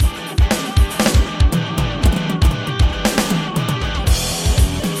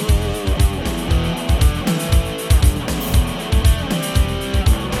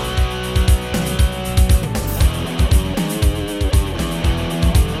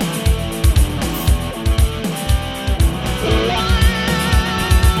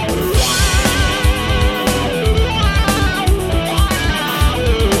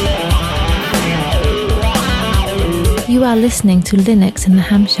are listening to Linux in the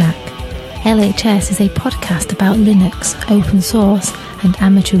Ham Shack. LHS is a podcast about Linux, open source, and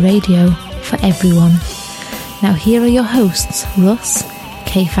amateur radio for everyone. Now here are your hosts, Russ,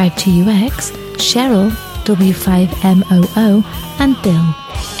 K52UX, Cheryl, W5MOO, and Bill,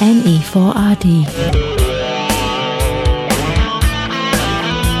 NE4RD.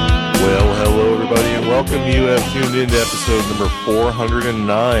 Well, hello everybody, and welcome. You have tuned in to episode number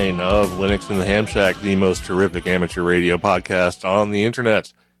 409 of Linux in the Ham Shack, the most terrific amateur radio podcast on the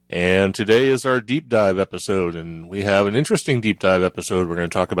internet. And today is our deep dive episode, and we have an interesting deep dive episode. We're going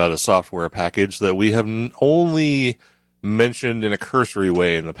to talk about a software package that we have only mentioned in a cursory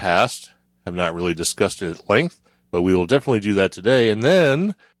way in the past. Have not really discussed it at length, but we will definitely do that today. And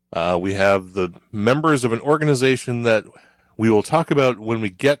then we have the members of an organization that we will talk about when we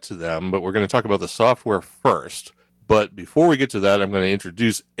get to them, but we're going to talk about the software first. But before we get to that, I'm going to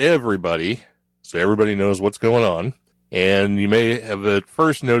introduce everybody so everybody knows what's going on. And you may have at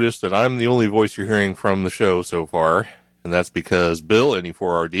first noticed that I'm the only voice you're hearing from the show so far, and that's because Bill,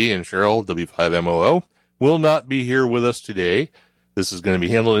 NE4RD, and Cheryl, W5MOO, will not be here with us today. This is going to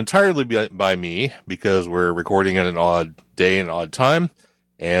be handled entirely by me because we're recording at an odd day and odd time,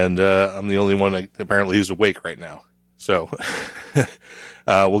 and I'm the only one that apparently who's awake right now. So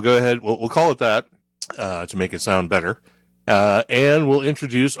we'll go ahead, we'll call it that to make it sound better, and we'll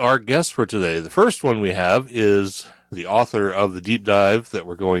introduce our guest for today. The first one we have is the author of the deep dive that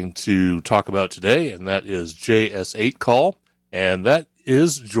we're going to talk about today, and that is JS8Call, and that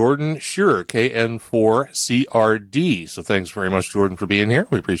is Jordan Shearer, KN4CRD. So thanks very much, Jordan, for being here.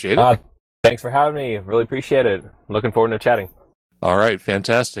 We appreciate it. Thanks for having me. Really appreciate it. Looking forward to chatting. All right,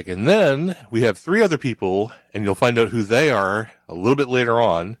 fantastic. And then we have three other people, and you'll find out who they are a little bit later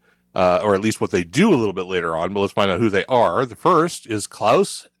on, or at least what they do a little bit later on, but let's find out who they are. The first is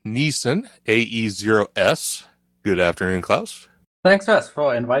Klaus Niesen, AE0S. Good afternoon, Klaus. Thanks, Russ,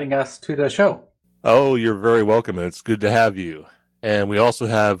 for inviting us to the show. Oh, you're very welcome. It's good to have you. And we also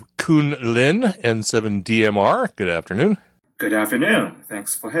have Kun Lin, N7DMR. Good afternoon. Good afternoon.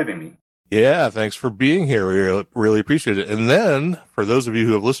 Thanks for having me. Yeah, thanks for being here. We really appreciate it. And then, for those of you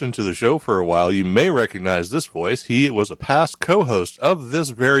who have listened to the show for a while, you may recognize this voice. He was a past co-host of this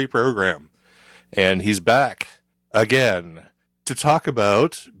very program. And he's back again to talk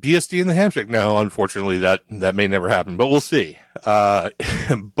about BSD in the Ham Shack. Now, unfortunately, that may never happen, but we'll see.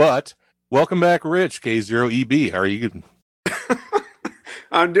 But welcome back, Rich, K0EB. How are you?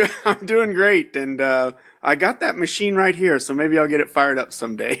 I'm doing great, and I got that machine right here, so maybe I'll get it fired up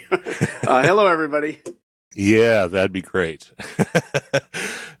someday. Hello, everybody. Yeah, that'd be great.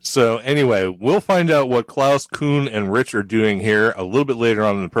 So anyway, we'll find out what Klaus, Kuhn, and Rich are doing here a little bit later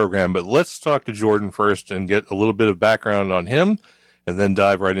on in the program, but let's talk to Jordan first and get a little bit of background on him, and then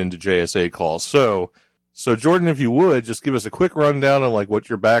dive right into JS8Call. So Jordan, if you would, just give us a quick rundown on like what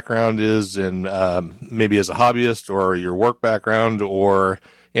your background is, and maybe as a hobbyist or your work background or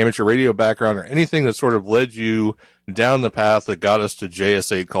amateur radio background or anything that sort of led you down the path that got us to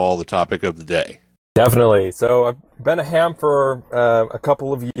JS8Call, the topic of the day. Definitely. So I've been a ham for a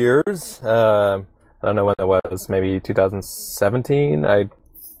couple of years. I don't know when that was, maybe 2017. I'm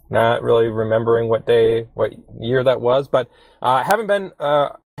not really remembering what year that was, but I haven't been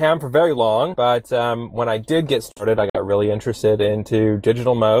ham for very long. But when I did get started, I got really interested into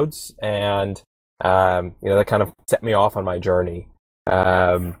digital modes, and that kind of set me off on my journey.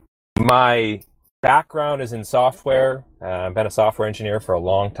 My background is in software. I've been a software engineer for a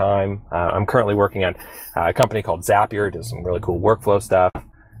long time. I'm currently working on a company called Zapier, does some really cool workflow stuff.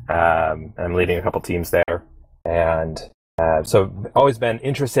 I'm leading a couple teams there. And so I've always been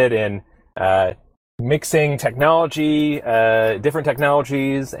interested in mixing technology, different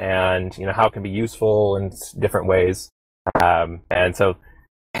technologies, and how it can be useful in different ways. And so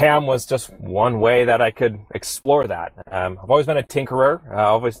ham was just one way that I could explore that. I've always been a tinkerer,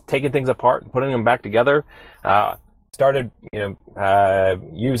 always taking things apart and putting them back together. Started,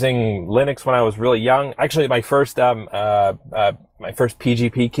 using Linux when I was really young. Actually, my first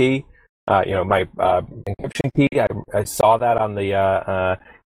PGP key, my encryption key, I saw that on the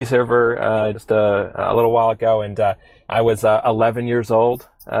server just a little while ago, and I was 11 years old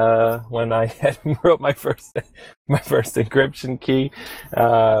when I had wrote my first encryption key.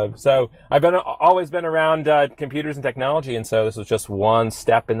 So I've always been around computers and technology, and so this was just one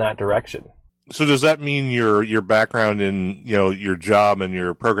step in that direction. So does that mean your background in your job and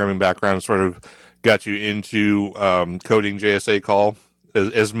your programming background sort of got you into coding JS8Call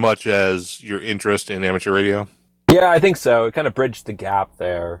as much as your interest in amateur radio? Yeah, I think so. It kind of bridged the gap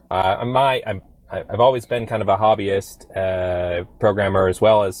there. I've always been kind of a hobbyist programmer as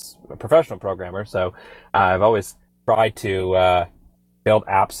well as a professional programmer, so I've always tried to build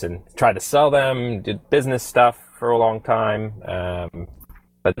apps and tried to sell them, did business stuff for a long time,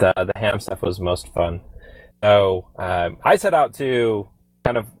 but the ham stuff was most fun. So I set out to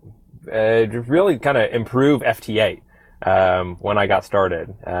kind of really kind of improve FT8 when I got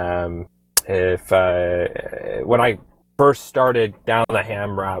started. When I first started down the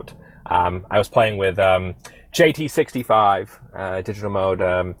ham route, I was playing with JT65 digital mode,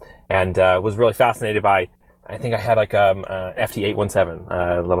 and was really fascinated by. I think I had like FT817,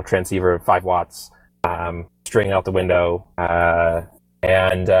 a little transceiver, 5 watts, stringing out the window,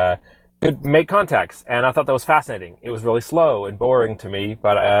 and could make contacts. And I thought that was fascinating. It was really slow and boring to me,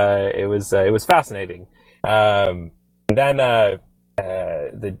 but it was fascinating. Then the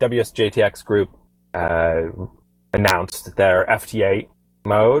WSJTX group announced their FT8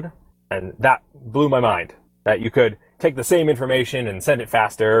 mode, and that blew my mind. That you could take the same information and send it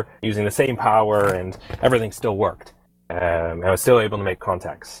faster using the same power, and everything still worked. I was still able to make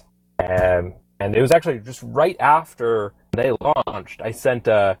contacts. And it was actually just right after they launched, I sent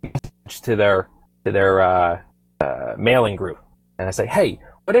a message to their mailing group, and I said, "Hey,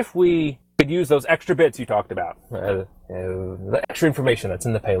 what if we could use those extra bits you talked about, the extra information that's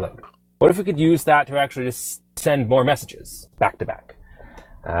in the payload? What if we could use that to actually just send more messages back to back?"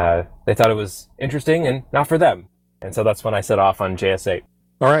 They thought it was interesting and not for them. And so that's when I set off on JS8.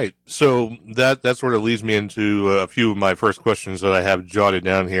 All right. So that sort of leads me into a few of my first questions that I have jotted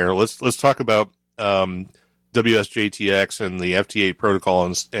down here. Let's talk about WSJTX and the FT8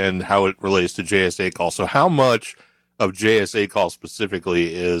 protocol and how it relates to JS8Call. So how much of JS8Call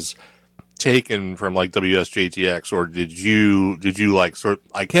specifically is taken from like WSJTX, or did you like sort of,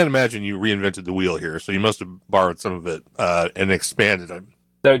 I can't imagine you reinvented the wheel here, so you must have borrowed some of it and expanded it.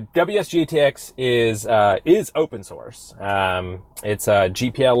 So WSJTX is open source. It's a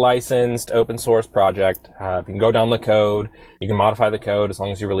GPL licensed open source project. You can go down the code. You can modify the code as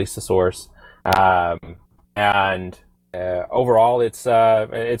long as you release the source. Overall, it's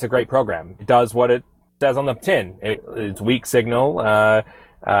a great program. It does what it says on the tin. It's weak signal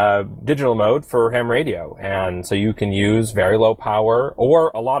digital mode for ham radio, and so you can use very low power or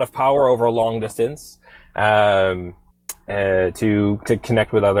a lot of power over a long distance. To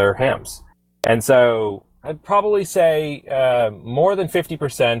connect with other hams. And so I'd probably say more than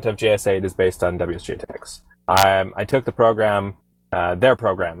 50% of JS8 is based on WSJTX. I took the program, their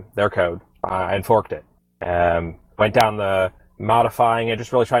code, and forked it. Went down the modifying it,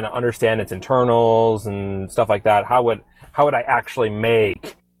 just really trying to understand its internals and stuff like that. How would I actually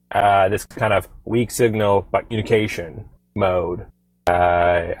make this kind of weak signal but communication mode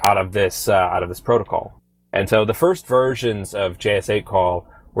out of this protocol? And so the first versions of JS8Call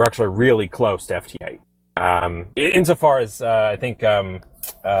were actually really close to FT8. Insofar as I think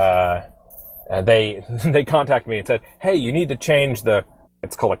they contacted me and said, "Hey, you need to change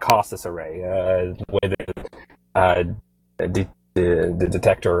it's called a COSIS array, the way the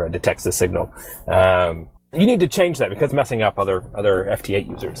detector detects the signal. You need to change that because it's messing up other FT8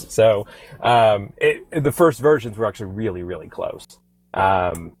 users." So the first versions were actually really, really close.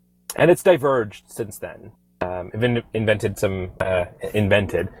 And it's diverged since then. Invented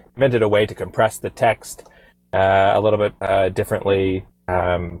a way to compress the text a little bit differently,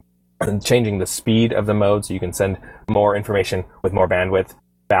 changing the speed of the mode so you can send more information with more bandwidth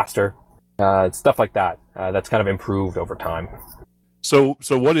faster, stuff like that. That's kind of improved over time. So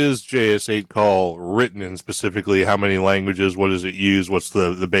what is JS8Call written in specifically? How many languages? What does it use? What's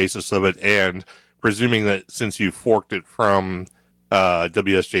the basis of it? And presuming that since you forked it from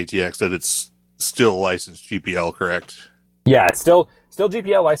WSJTX, that it's still licensed GPL, correct? Yeah, it's still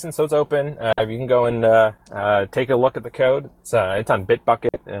GPL licensed, so it's open. You can go and take a look at the code. It's on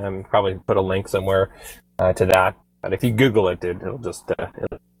Bitbucket. Probably put a link somewhere to that. But if you Google it, it'll just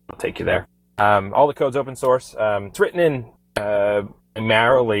it'll take you there. All the code's open source. It's written in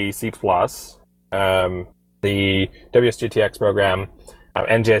primarily C++. The WSJTX program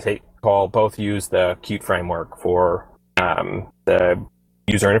and JS8Call both use the Qt framework for the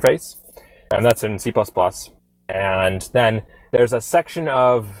user interface. And that's in C++. And then there's a section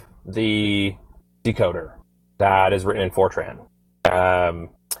of the decoder that is written in Fortran.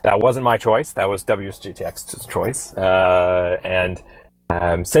 That wasn't my choice. That was WSJTX's choice.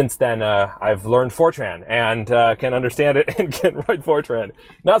 Since then, I've learned Fortran and can understand it and can write Fortran.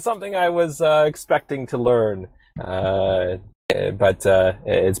 Not something I was expecting to learn, but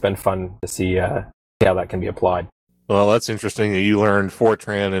it's been fun to see how that can be applied. Well, that's interesting that you learned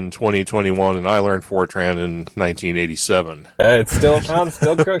Fortran in 2021 and I learned Fortran in 1987. It's still around,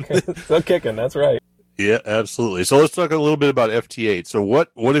 still cooking, still kicking. That's right. Yeah, absolutely. So let's talk a little bit about FT8. So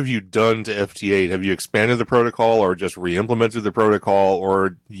what have you done to FT8? Have you expanded the protocol or just re-implemented the protocol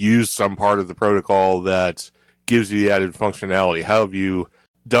or used some part of the protocol that gives you the added functionality? How have you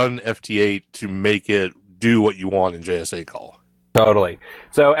done FT8 to make it do what you want in JS8Call? Totally.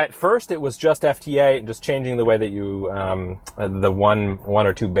 So at first it was just FT8 and just changing the way that you, the one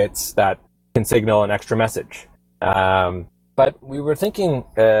or two bits that can signal an extra message. But we were thinking,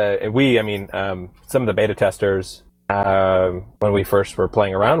 some of the beta testers, when we first were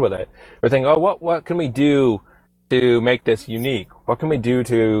playing around with it, we're thinking, what can we do to make this unique? What can we do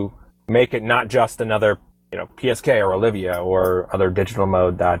to make it not just another, PSK or Olivia or other digital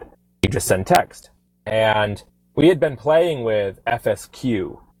mode that you just send text? And we had been playing with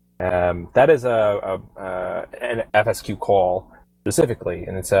FSQ. That is an FSQ call specifically,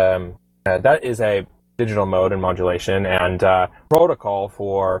 and it's that is a digital mode and modulation and protocol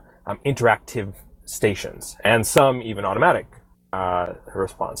for interactive stations and some even automatic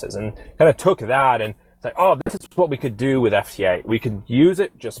responses, and kind of took that and said, this is what we could do with FT8. We could use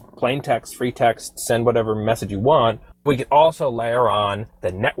it just plain text, free text, send whatever message you want. We could also layer on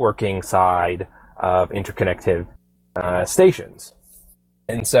the networking side of interconnected stations.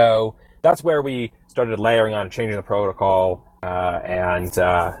 And so that's where we started layering on, changing the protocol, and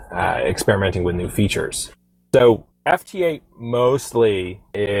experimenting with new features. So FT8 mostly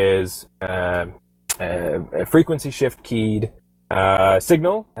is a frequency shift keyed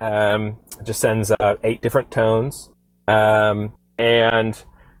signal. It just sends 8 different tones. And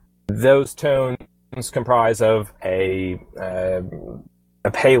those tones comprise of a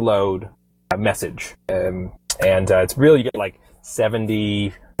payload message. And it's really, you get like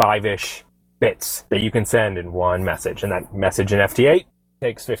 75-ish bits that you can send in one message. And that message in FT8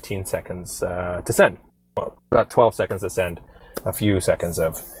 takes 15 seconds to send. Well, about 12 seconds to send, a few seconds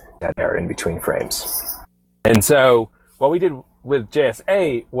of dead air in between frames. And so what we did with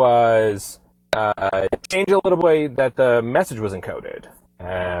JS8 was change a little way that the message was encoded.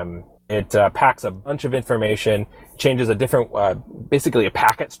 It packs a bunch of information, changes a different, basically a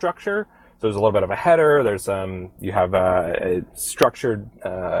packet structure. So there's a little bit of a header. There's you have a structured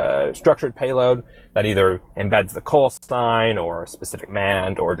payload that either embeds the call sign or a specific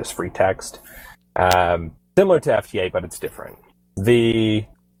command or just free text. Similar to FT8, but it's different. The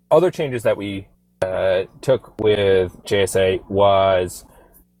other changes that we took with JS8 was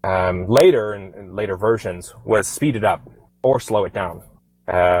later in later versions was speed it up or slow it down.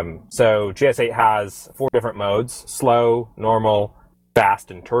 So JS8 has 4 different modes: slow, normal, fast,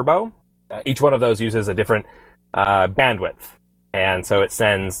 and turbo. Each one of those uses a different bandwidth, and so it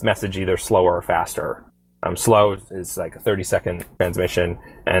sends message either slower or faster. Slow is like a 30-second transmission,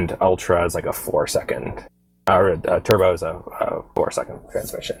 and ultra is like a 4-second, or turbo is a 4-second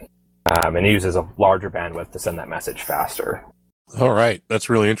transmission. And it uses a larger bandwidth to send that message faster. All right, that's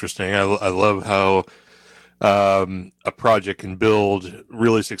really interesting. I love how a project can build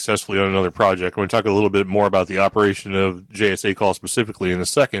really successfully on another project. We're going to talk a little bit more about the operation of JS8Call specifically in a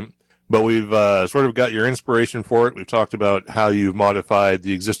second. But we've sort of got your inspiration for it. We've talked about how you've modified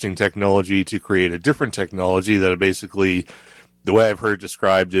the existing technology to create a different technology that basically, the way I've heard it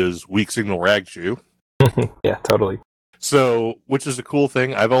described, is weak signal rag chew. Yeah, totally. So, which is a cool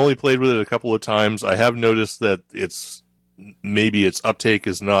thing. I've only played with it a couple of times. I have noticed that its uptake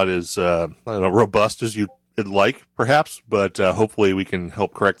is not as robust as you'd like, perhaps, but hopefully we can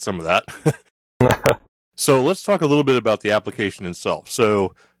help correct some of that. So let's talk a little bit about the application itself.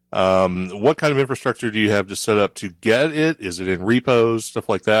 So what kind of infrastructure do you have to set up to get it? Is it in repos, stuff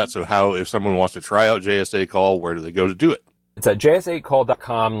like that? So how, if someone wants to try out JS8Call, where do they go to do it? It's at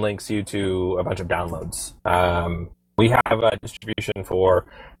JS8Call.com, links you to a bunch of downloads. We have a distribution for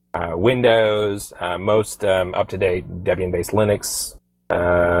Windows, most up-to-date Debian-based Linux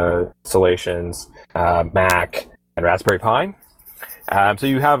installations, Mac, and Raspberry Pi. So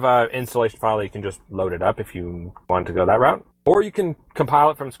you have an installation file that you can just load it up if you want to go that route. Or you can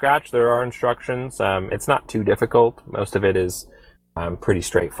compile it from scratch. There are instructions. It's not too difficult. Most of it is pretty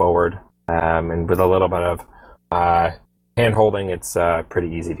straightforward. And with a little bit of hand-holding, it's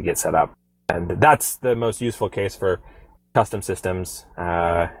pretty easy to get set up. And that's the most useful case for custom systems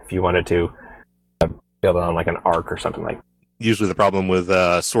if you wanted to build it on like an ARC or something like that. Usually the problem with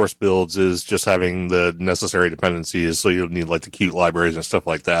source builds is just having the necessary dependencies, so you'll need like the Qt libraries and stuff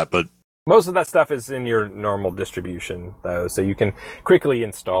like that. But most of that stuff is in your normal distribution, though, so you can quickly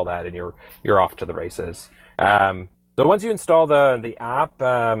install that and you're off to the races. So once you install the app,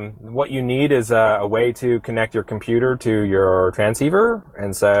 what you need is a way to connect your computer to your transceiver,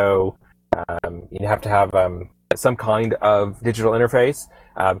 and so you have to have some kind of digital interface.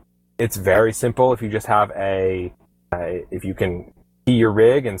 It's very simple if you just have if you can key your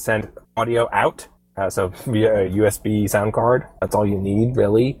rig and send audio out, so via a USB sound card, that's all you need,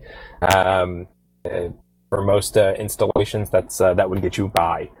 really. For most installations, that would get you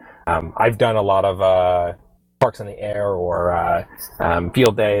by. I've done a lot of parks in the air or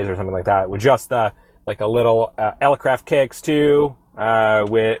field days or something like that with just like a little Elecraft KX2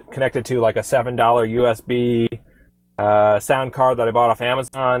 with connected to like a $7 USB sound card that I bought off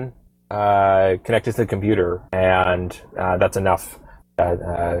Amazon, connected to the computer, and that's enough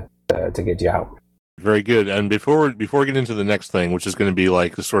to get you out. Very good. And before we get into the next thing, which is going to be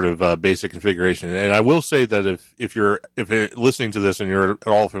like the sort of basic configuration, and I will say that if you're listening to this and you're at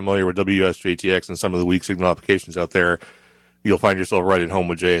all familiar with WSJTX and some of the weak signal applications out there, you'll find yourself right at home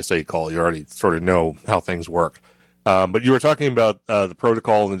with JS8Call. You already sort of know how things work. But you were talking about the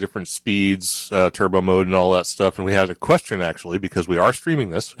protocol and the different speeds, turbo mode, and all that stuff. And we had a question actually because we are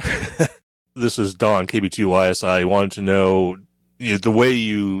streaming this. This is Don KB2YSI. He wanted to know, the way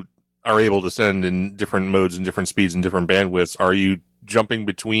you are able to send in different modes and different speeds and different bandwidths. Are you jumping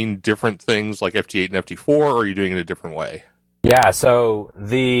between different things like FT8 and FT4, or are you doing it a different way? Yeah, so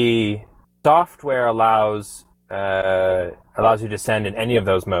the software allows you to send in any of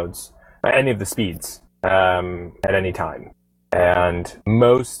those modes, any of the speeds at any time. And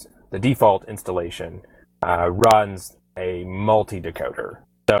the default installation runs a multi-decoder.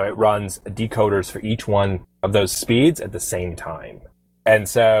 So it runs decoders for each one of those speeds at the same time. And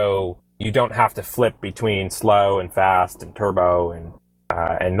so you don't have to flip between slow and fast and turbo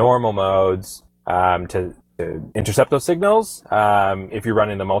and normal modes to intercept those signals if you're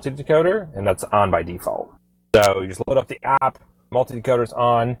running the multi-decoder, and that's on by default. So you just load up the app, multi-decoder's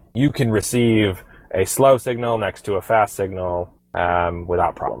on, you can receive a slow signal next to a fast signal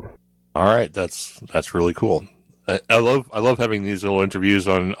without problem. All right, that's really cool. I love having these little interviews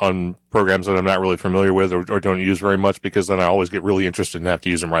on programs that I'm not really familiar with or don't use very much, because then I always get really interested and have to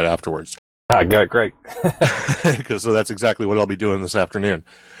use them right afterwards. Great. So that's exactly what I'll be doing this afternoon.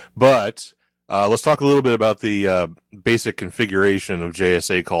 But let's talk a little bit about the basic configuration of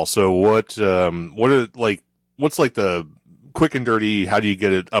JS8Call. So what's like the quick and dirty, how do you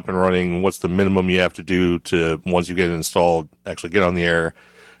get it up and running? What's the minimum you have to do to, once you get it installed, actually get on the air?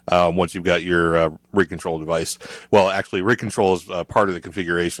 Once you've got your rig control device. Well, actually, rig control is part of the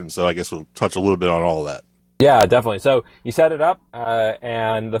configuration, so I guess we'll touch a little bit on all of that. Yeah, definitely. So you set it up,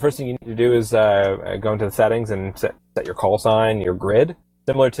 and the first thing you need to do is go into the settings and set your call sign, your grid,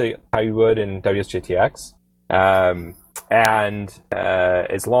 similar to how you would in WSJTX. And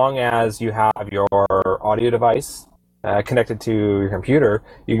as long as you have your audio device connected to your computer,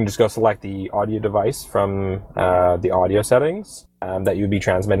 you can just go select the audio device from the audio settings that you'd be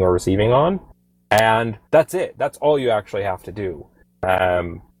transmitting or receiving on. And that's it. That's all you actually have to do.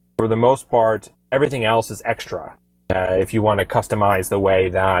 For the most part, everything else is extra. If you want to customize the way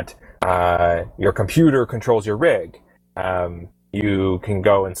that your computer controls your rig, you can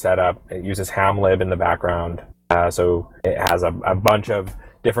go and set up, it uses HamLib in the background. So it has a bunch of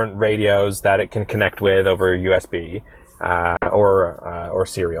different radios that it can connect with over USB or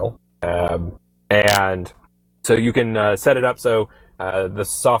serial. And so you can set it up so the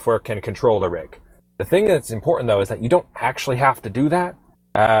software can control the rig. The thing that's important, though, is that you don't actually have to do that.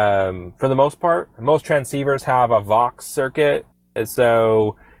 For the most part, most transceivers have a Vox circuit,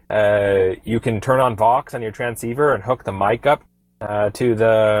 so you can turn on Vox on your transceiver and hook the mic up to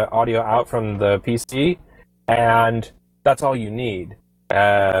the audio out from the PC, and that's all you need.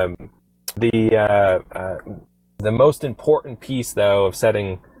 The most important piece, though, of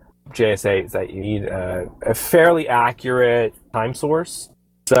setting JS8 is that you need a fairly accurate time source.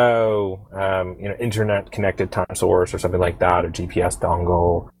 So, internet connected time source or something like that, or GPS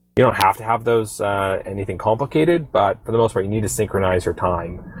dongle. You don't have to have those anything complicated, but for the most part, you need to synchronize your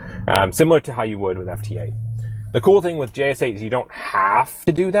time, similar to how you would with FT8. The cool thing with JS8 is you don't have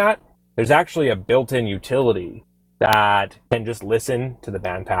to do that. There's actually a built-in utility that can just listen to the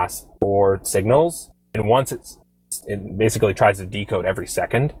bandpass for signals, and once it basically tries to decode every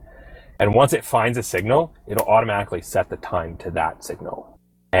second, and once it finds a signal, it'll automatically set the time to that signal.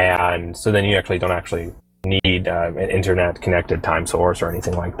 And so then you actually don't need an internet connected time source or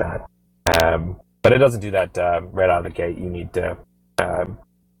anything like that. But it doesn't do that right out of the gate. You need to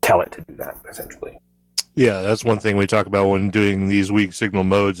tell it to do that, essentially. Yeah, that's one thing we talk about when doing these weak signal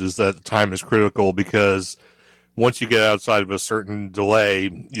modes, is that time is critical, because once you get outside of a certain delay,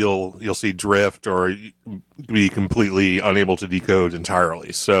 you'll see drift or be completely unable to decode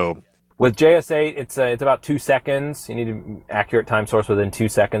entirely. So with JS8, it's about 2 seconds. You need an accurate time source within 2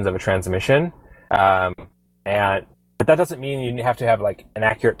 seconds of a transmission. And But that doesn't mean you have to have like an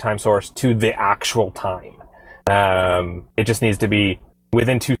accurate time source to the actual time. It just needs to be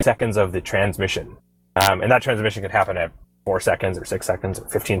within 2 seconds of the transmission. And that transmission could happen at 4 seconds or 6 seconds or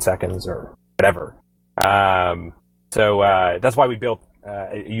 15 seconds or whatever. So that's why we built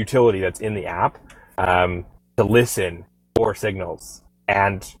a utility that's in the app to listen for signals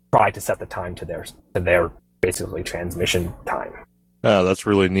and try to set the time to their basically transmission time. Oh, that's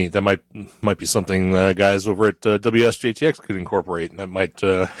really neat. That might be something guys over at WSJTX could incorporate. That might.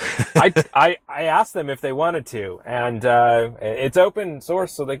 I asked them if they wanted to, and it's open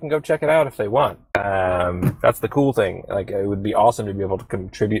source, so they can go check it out if they want. That's the cool thing. Like, it would be awesome to be able to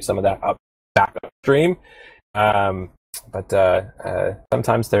contribute some of that back upstream. But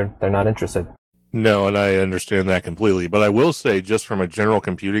sometimes they're not interested. No, and I understand that completely. But I will say, just from a general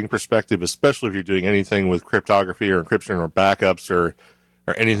computing perspective, especially if you're doing anything with cryptography or encryption or backups or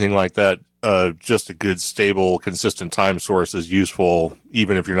anything like that, just a good, stable, consistent time source is useful,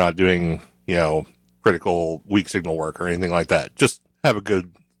 even if you're not doing, critical weak signal work or anything like that. Just have a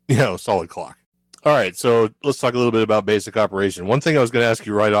good, solid clock. All right, so let's talk a little bit about basic operation. One thing I was going to ask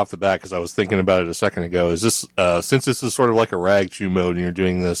you right off the bat, because I was thinking about it a second ago, is this, since this is sort of like a rag chew mode and you're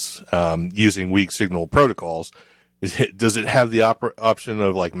doing this using weak signal protocols, does it have the option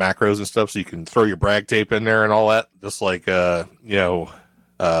of like macros and stuff so you can throw your brag tape in there and all that? Just like,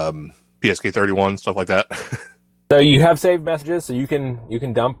 PSK31, stuff like that? So you have saved messages, so you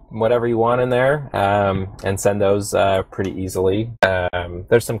can dump whatever you want in there and send those pretty easily.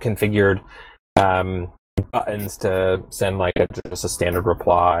 There's some configured buttons to send like just a standard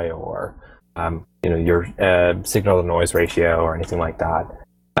reply or your signal to noise ratio or anything like that.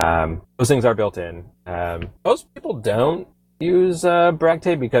 Those things are built in. Most people don't use brag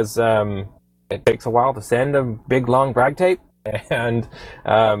tape because it takes a while to send a big long brag tape, and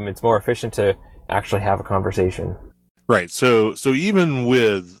it's more efficient to actually have a conversation. Right. So even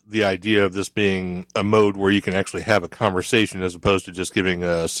with the idea of this being a mode where you can actually have a conversation as opposed to just giving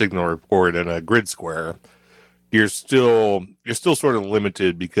a signal report in a grid square, you're still sort of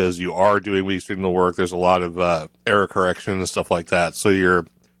limited because you are doing weak signal work. There's a lot of error correction and stuff like that. So you're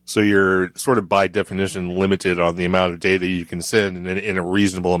sort of by definition limited on the amount of data you can send in a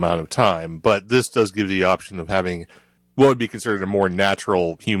reasonable amount of time. But this does give the option of having what would be considered a more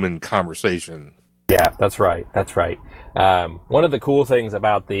natural human conversation. Yeah, that's right. One of the cool things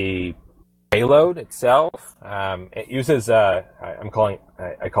about the payload itself, it uses I call it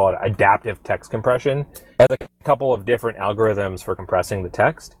adaptive text compression. It has a couple of different algorithms for compressing the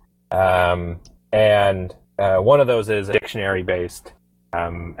text, and one of those is a dictionary-based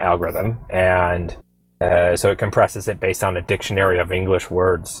algorithm, and so it compresses it based on a dictionary of English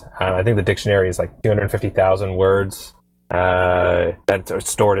words. I think the dictionary is like 250,000 words that are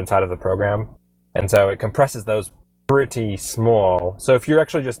stored inside of the program. And so it compresses those pretty small. So if you're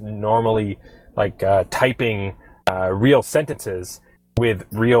actually just normally like typing real sentences with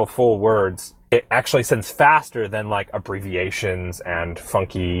real full words, it actually sends faster than like abbreviations and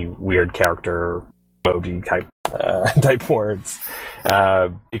funky weird character emoji type words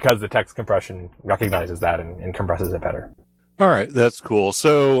because the text compression recognizes that and compresses it better. All right, that's cool.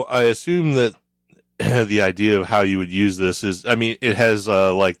 So I assume that the idea of how you would use this is, it has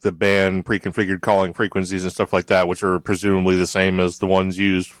like the band pre-configured calling frequencies and stuff like that, which are presumably the same as the ones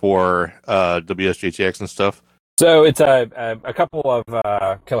used for WSJTX and stuff. So it's a couple of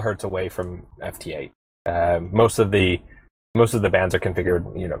kilohertz away from FT8. Most of the bands are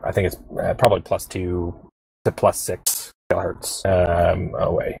configured. I think it's probably +2 to +6 kilohertz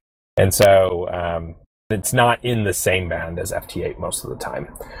away, and so it's not in the same band as FT8 most of the time.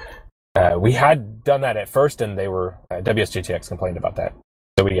 We had done that at first, and they were WSJTX complained about that,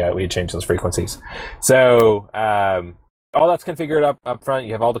 so we had changed those frequencies. So all that's configured up front.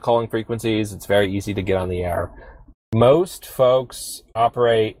 You have all the calling frequencies. It's very easy to get on the air. Most folks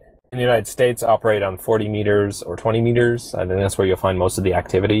in the United States operate on 40 meters or 20 meters. I think that's where you'll find most of the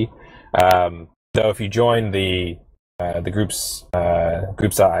activity. So if you join the groups.io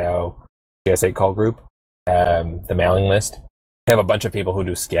JS8Call group, the mailing list, have a bunch of people who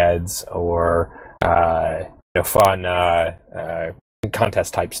do skeds or fun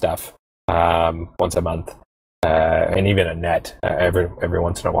contest type stuff once a month, and even a net every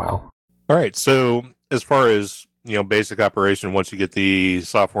once in a while. All right. So as far as basic operation, once you get the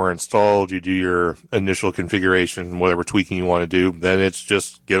software installed, you do your initial configuration, whatever tweaking you want to do. Then it's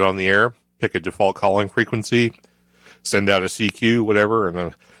just get on the air, pick a default calling frequency, send out a CQ, whatever, and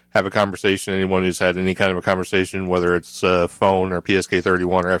then have a conversation. Anyone who's had any kind of a conversation, whether it's phone or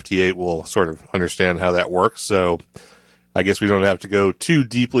PSK31 or FT8, will sort of understand how that works. So I guess we don't have to go too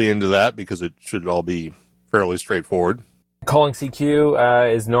deeply into that because it should all be fairly straightforward. Calling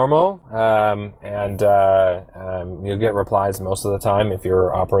CQ is normal, and you'll get replies most of the time if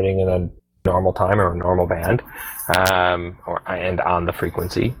you're operating in a normal time or a normal band, and on the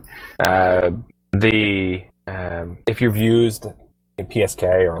frequency. If you've used a PSK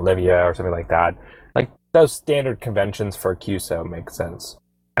or Olivia or something like that, like those standard conventions for QSO make sense.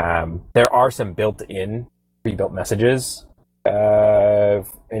 There are some built-in pre-built messages in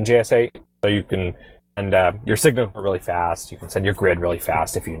JS8, so you can. And your signal really fast. You can send your grid really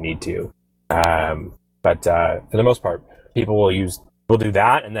fast if you need to. But for the most part, people will do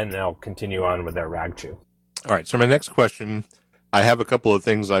that, and then they'll continue on with their rag chew. All right. So my next question, I have a couple of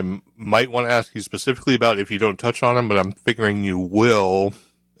things I might want to ask you specifically about if you don't touch on them, but I'm figuring you will,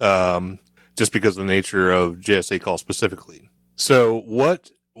 just because of the nature of JS8Call specifically. So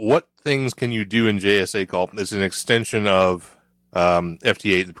what things can you do in JS8Call? It's an extension of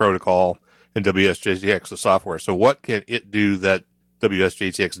FT8, the protocol, and WSJTX, the software. So what can it do that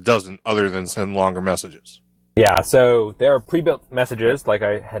WSJTX doesn't, other than send longer messages? Yeah, so there are pre-built messages, like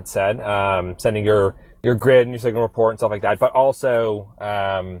I had said, sending your grid and your signal report and stuff like that, but also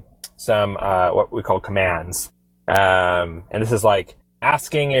some what we call commands. And this is like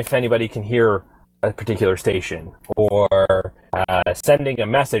asking if anybody can hear a particular station, or sending a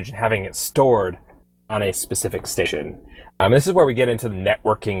message and having it stored on a specific station. This is where we get into the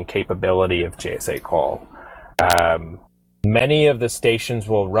networking capability of JS8Call. Many of the stations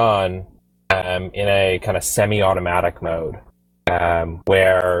will run in a kind of semi-automatic mode,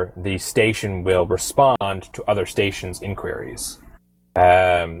 where the station will respond to other stations' inquiries.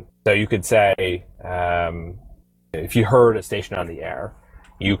 So you could say, if you heard a station on the air,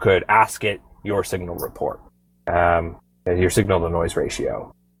 you could ask it your signal report, your signal-to-noise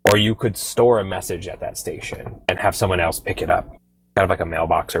ratio. Or you could store a message at that station and have someone else pick it up, kind of like a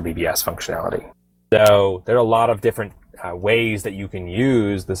mailbox or BBS functionality. So there are a lot of different ways that you can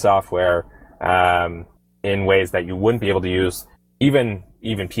use the software in ways that you wouldn't be able to use even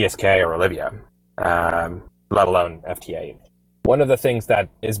PSK or Olivia, let alone FT8. One of the things that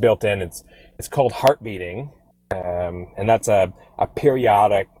is built in, it's called heartbeating, and that's a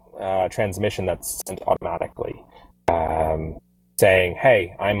periodic transmission that's sent automatically. Saying,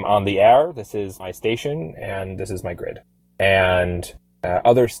 hey, I'm on the air, this is my station, and this is my grid. And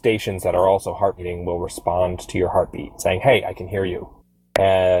other stations that are also heartbeating will respond to your heartbeat, saying, hey, I can hear you.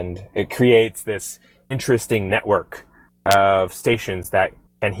 And it creates this interesting network of stations that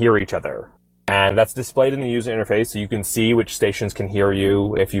can hear each other. And that's displayed in the user interface, so you can see which stations can hear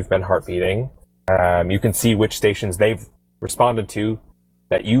you if you've been heartbeating. You can see which stations they've responded to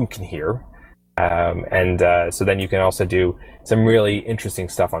that you can hear. So then you can also do some really interesting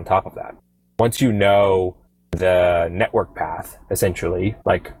stuff on top of that. Once you know the network path, essentially,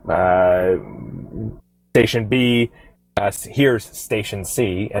 like station B hears station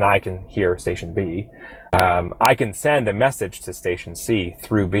C, and I can hear station B, I can send a message to station C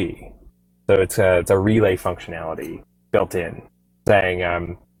through B. So it's a relay functionality built in, saying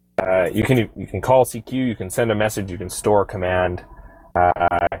you can call CQ, you can send a message, you can store a command,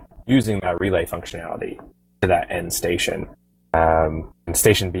 using that relay functionality to that end station. And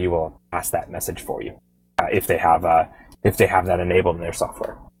station B will pass that message for you if they have that enabled in their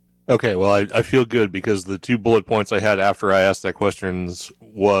software. Okay, well, I feel good because the 2 bullet points I had after I asked that questions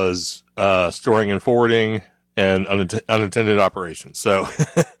was storing and forwarding and unattended operations. So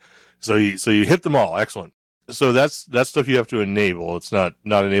so you hit them all. Excellent. So that's stuff you have to enable. It's not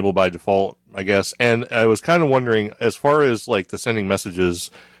enabled by default, I guess. And I was kind of wondering, as far as like the sending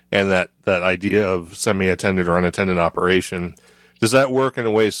messages and that idea of semi-attended or unattended operation, does that work in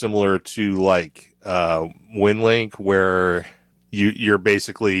a way similar to like WinLink, where you're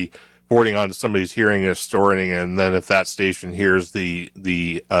basically forwarding on to somebody's hearing and storing, and then if that station hears the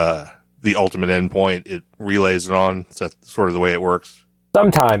ultimate endpoint, it relays it on? Is that sort of the way it works?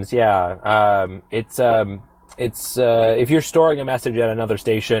 Sometimes, yeah. It's if you're storing a message at another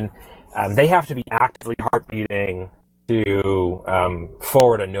station, they have to be actively heartbeating to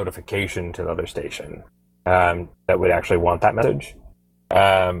forward a notification to the other station that would actually want that message.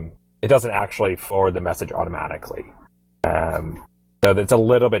 It doesn't actually forward the message automatically. So it's a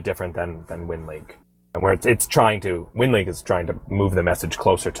little bit different than WinLink, where WinLink is trying to move the message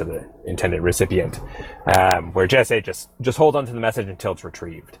closer to the intended recipient, where JS8 just holds onto the message until it's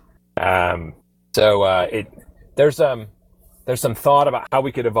retrieved. There's some thought about how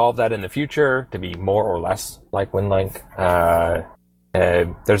we could evolve that in the future to be more or less like WinLink.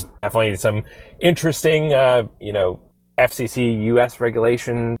 There's definitely some interesting, FCC US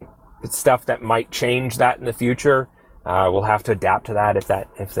regulation stuff that might change that in the future. we'll have to adapt to that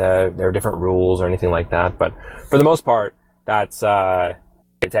if there are different rules or anything like that. But for the most part, that's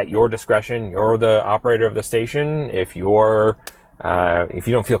it's at your discretion. You're the operator of the station. If you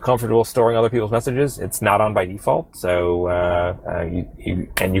don't feel comfortable storing other people's messages, it's not on by default. So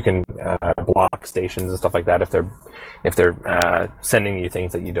you can block stations and stuff like that if they're sending you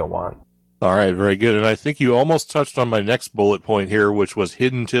things that you don't want. All right, very good. And I think you almost touched on my next bullet point here, which was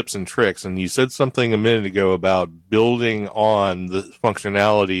hidden tips and tricks. And you said something a minute ago about building on the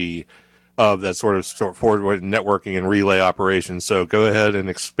functionality of that sort of forward networking and relay operations. So go ahead and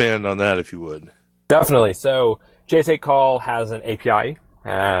expand on that if you would. Definitely. So JS8Call has an API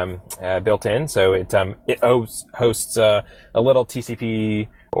built in, so it hosts a little TCP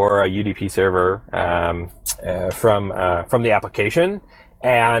or a UDP server from the application,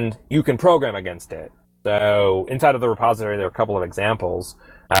 and you can program against it. So inside of the repository, there are a couple of examples,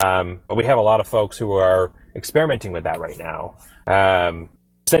 but we have a lot of folks who are experimenting with that right now.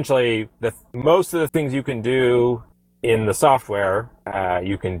 Essentially, most of the things you can do in the software,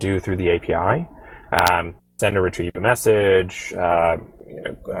 you can do through the API. Send or retrieve a message,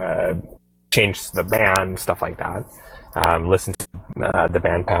 change the band, stuff like that. Listen to the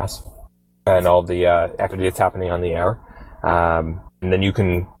band pass and all the activity that's happening on the air. And then you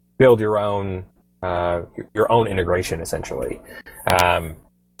can build your own integration, essentially.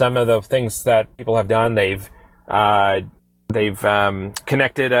 Some of the things that people have done, they've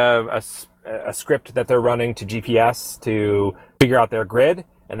connected a script that they're running to GPS to figure out their grid,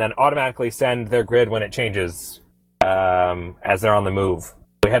 and then automatically send their grid when it changes as they're on the move.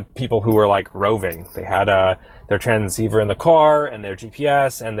 We had people who were like roving. They had their transceiver in the car and their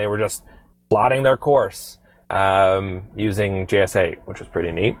GPS, and they were just plotting their course using JS8, which was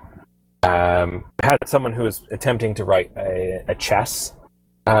pretty neat. I had someone who was attempting to write a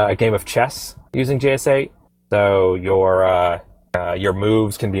game of chess using JS8. So your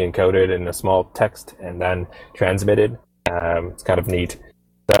moves can be encoded in a small text and then transmitted. It's kind of neat.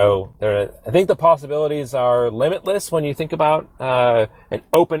 So I think the possibilities are limitless when you think about an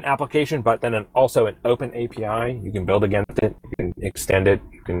open application, but then also an open API. You can build against it, you can extend it,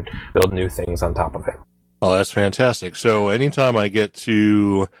 you can build new things on top of it. Oh, that's fantastic. So anytime I get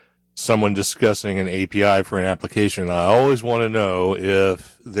to someone discussing an API for an application, I always want to know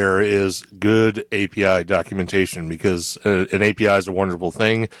if there is good API documentation, because an API is a wonderful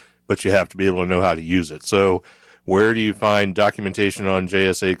thing, but you have to be able to know how to use it. So where do you find documentation on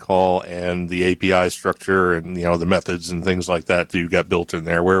JS8Call and the API structure and, the methods and things like that you got built in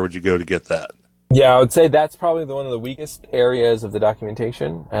there? Where would you go to get that? Yeah, I would say that's probably one of the weakest areas of the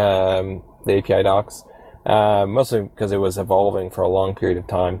documentation, the API docs, mostly because it was evolving for a long period of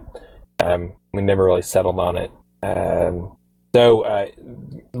time. We never really settled on it. So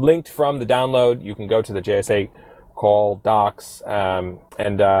linked from the download, you can go to the JS8Call docs,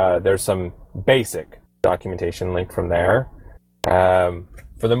 and there's some basic documentation linked from there.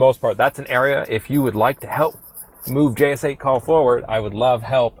 For the most part, that's an area, if you would like to help move JS8Call forward, I would love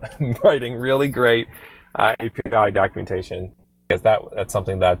help writing really great API documentation, because that's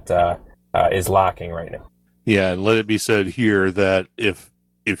something that is lacking right now. Yeah, and let it be said here that if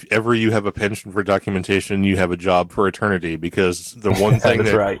ever you have a penchant for documentation, you have a job for eternity, because the one thing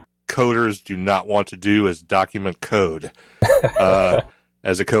that right. Coders do not want to do is document code.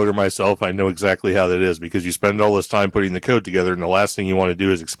 As a coder myself, I know exactly how that is, because you spend all this time putting the code together, and the last thing you want to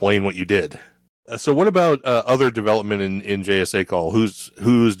do is explain what you did. So what about other development in JS8Call?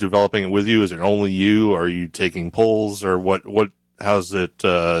 Who's developing it with you? Is it only you? Are you taking polls, or what? How's it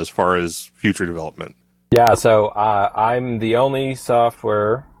as far as future development? Yeah, so I'm the only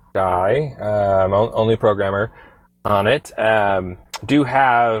software guy, only programmer on it. Do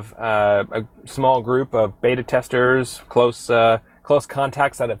have a small group of beta testers, close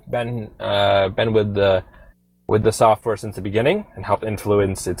contacts that have been with the software since the beginning and helped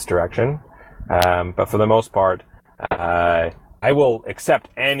influence its direction. But for the most part, I will accept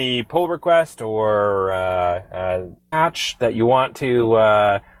any pull request or patch that you want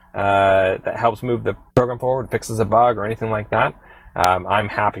to that helps move the program forward, fixes a bug or anything like that. I'm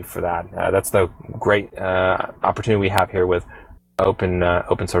happy for that. That's the great opportunity we have here with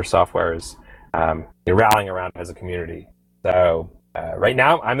open source software, is rallying around as a community. So right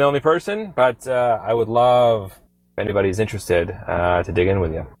now, I'm the only person, but I would love, if anybody's interested, to dig in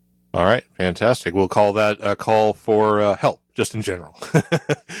with you. All right, fantastic. We'll call that a call for help, just in general.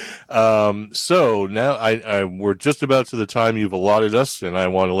 So now we're just about to the time you've allotted us, and I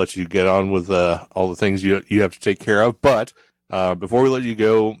want to let you get on with all the things you have to take care of. But before we let you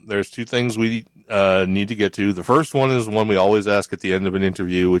go, there's two things we need to get to. The first one is one we always ask at the end of an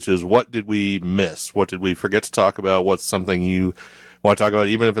interview, which is, what did we miss? What did we forget to talk about? What's something you want to talk about,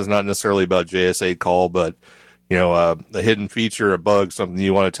 even if it's not necessarily about JS8Call, but a hidden feature, a bug, something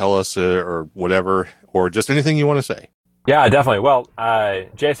you want to tell us, or whatever, or just anything you want to say. Yeah, definitely. Well,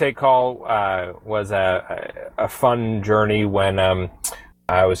 JS8Call was a fun journey when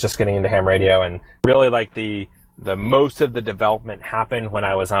I was just getting into ham radio, and really like the most of the development happened when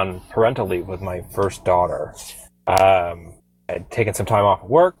I was on parental leave with my first daughter. I'd taken some time off of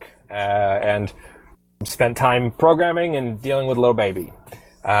work and spent time programming and dealing with a little baby.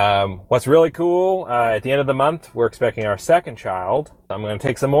 What's really cool, at the end of the month, we're expecting our second child. I'm going to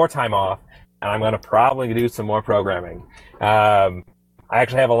take some more time off, and I'm going to probably do some more programming. I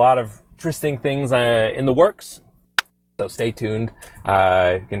actually have a lot of interesting things in the works, so stay tuned.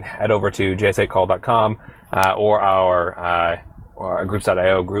 You can head over to JS8Call.com or our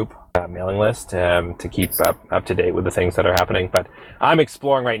groups.io group mailing list to keep up to date with the things that are happening. But I'm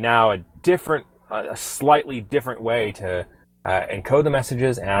exploring right now a slightly different way to encode the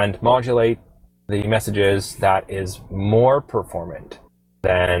messages and modulate the messages that is more performant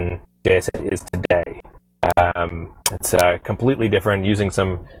than JS8 is today. It's completely different, using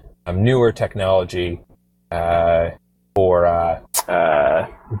some newer technology for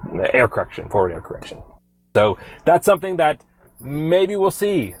air correction, forward air correction. So that's something that maybe we'll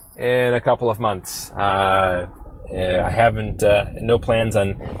see in a couple of months. I haven't no plans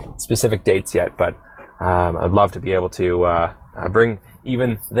on specific dates yet, but I'd love to be able to bring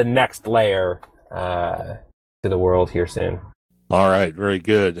even the next layer to the world here soon. All right, very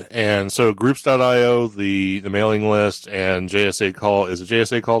good. And so groups.io, the mailing list, and JS8Call, is it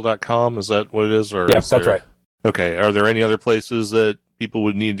JS8Call.com? Is that what it is? Or yes, that's right. Okay. Are there any other places that people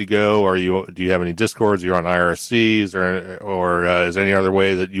would need to go? Do you have any Discords? You're on IRCs, or is there any other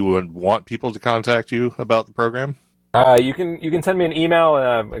way that you would want people to contact you about the program? You can send me an email.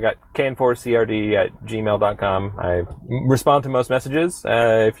 I got kn4crd@gmail.com. I respond to most messages.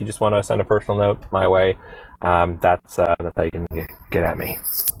 If you just want to send a personal note my way, that's how you can get at me.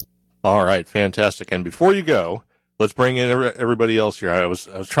 All right, fantastic. And before you go, let's bring in everybody else here. I was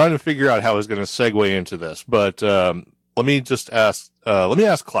trying to figure out how I was going to segue into this, but let me ask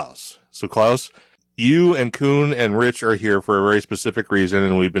Klaus. So Klaus, you and Kuhn and Rich are here for a very specific reason,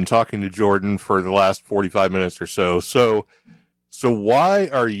 and we've been talking to Jordan for the last 45 minutes or so. So why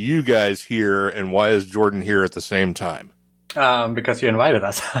are you guys here, and why is Jordan here at the same time? Because you invited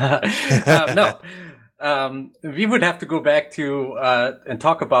us. No. We would have to go back to and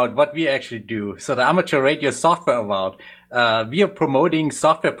talk about what we actually do. So the Amateur Radio Software Award, we are promoting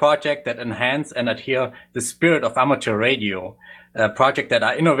software projects that enhance and adhere the spirit of amateur radio, projects that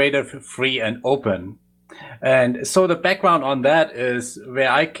are innovative, free, and open. And so the background on that is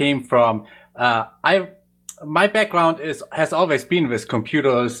where I came from. My background has always been with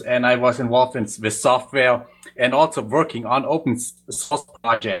computers, and I was involved with software and also working on open source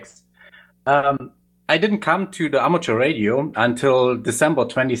projects. I didn't come to the amateur radio until December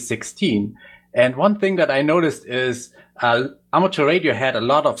 2016. And one thing that I noticed is amateur radio had a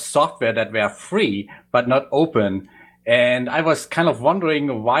lot of software that were free, but not open. And I was kind of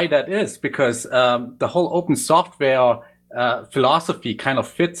wondering why that is, because the whole open software philosophy kind of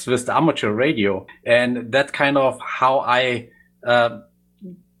fits with the amateur radio. And that's kind of how I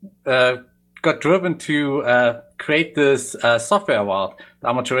got driven to create this software award, the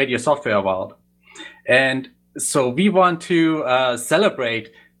Amateur Radio Software Award. And so we want to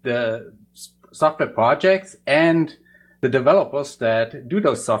celebrate the software projects and the developers that do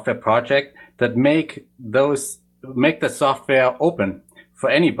those software projects that make the software open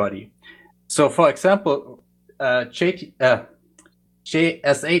for anybody. So, for example,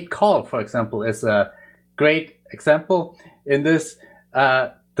 JS8Call, for example, is a great example in this.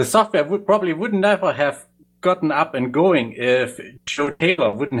 The software would never have gotten up and going if Joe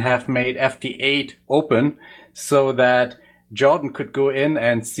Taylor wouldn't have made FT8 open so that Jordan could go in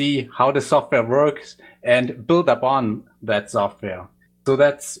and see how the software works and build upon that software. So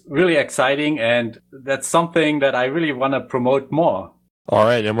that's really exciting, and that's something that I really want to promote more. All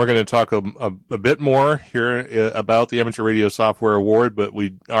right, and we're going to talk a bit more here about the Amateur Radio Software Award, but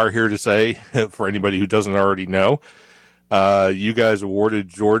we are here to say, for anybody who doesn't already know, you guys awarded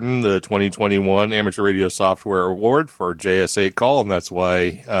Jordan the 2021 Amateur Radio Software Award for JS8Call, and that's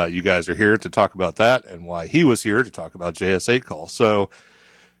why you guys are here to talk about that, and why he was here to talk about JS8Call.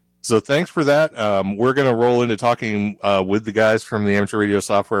 So thanks for that. We're going to roll into talking with the guys from the Amateur Radio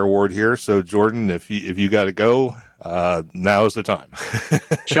Software Award here. So Jordan, if you got to go, now is the time.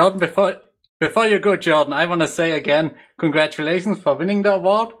 Jordan, before you go, Jordan, I want to say again, congratulations for winning the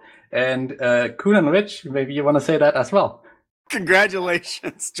award. And Kuhn and Rich, maybe you want to say that as well.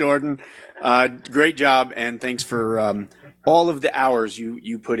 Congratulations, Jordan. Great job, and thanks for all of the hours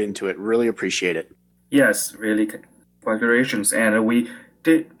you put into it. Really appreciate it. Yes, really, congratulations. And we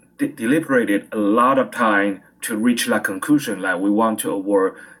deliberated a lot of time to reach that conclusion that we want to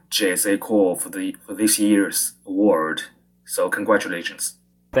award JS8Call for this year's award. So congratulations.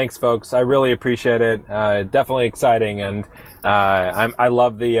 Thanks, folks. I really appreciate it. Definitely exciting, and I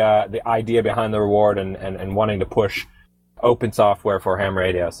love the idea behind the reward and wanting to push open software for ham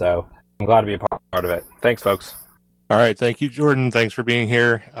radio. So I'm glad to be a part of it. Thanks, folks. All right. Thank you, Jordan. Thanks for being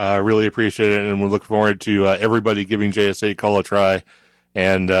here. Really appreciate it. And we're looking forward to everybody giving JS8Call a try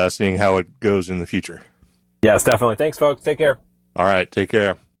and seeing how it goes in the future. Yes, definitely. Thanks, folks. Take care. All right. Take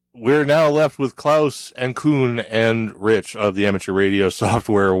care. We're now left with Klaus and Kuhn and Rich of the Amateur Radio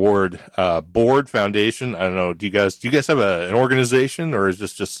Software Award Board Foundation. I don't know. Do you guys have an organization, or is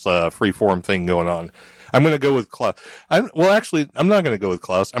this just a free form thing going on? I'm going to go with Klaus. I'm not going to go with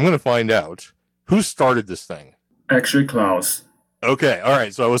Klaus. I'm going to find out who started this thing. Actually, Klaus. Okay, all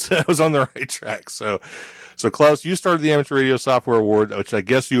right. So I was on the right track. So Klaus, you started the Amateur Radio Software Award, which I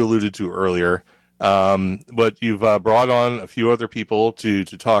guess you alluded to earlier. But you've brought on a few other people to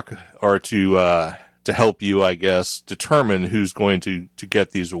talk or to help you, I guess, determine who's going to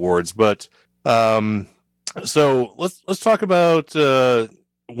get these awards. But so let's talk about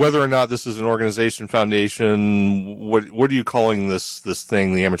whether or not this is an organization, foundation. What are you calling this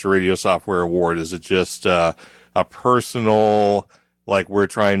thing, the Amateur Radio Software Award? Is it just a personal, like we're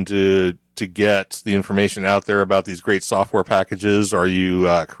trying to get the information out there about these great software packages? Are you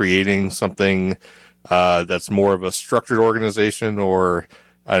creating something that's more of a structured organization? Or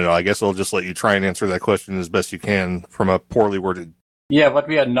I don't know, I guess I'll just let you try and answer that question as best you can from a poorly worded. Yeah, what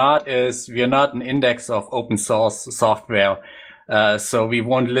we are not is we are not an index of open source software. So we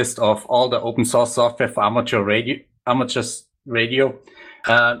won't list of all the open source software for amateur radio.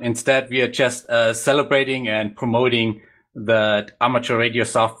 Instead, we are just celebrating and promoting that amateur radio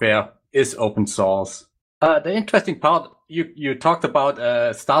software is open source. The interesting part, you talked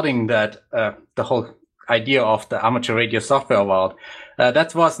about starting that the whole idea of the Amateur Radio Software Award.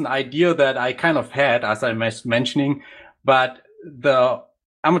 That was an idea that I kind of had, as I was mentioning, but the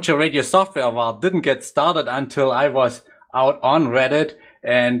Amateur Radio Software Award didn't get started until I was out on Reddit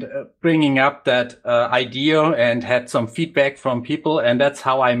and bringing up that idea and had some feedback from people. And that's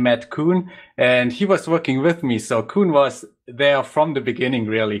how I met Kuhn, and he was working with me. So Kuhn was there from the beginning,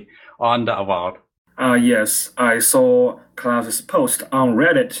 really, on the award. Yes, I saw Klaus's post on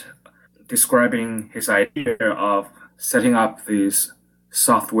Reddit describing his idea of setting up this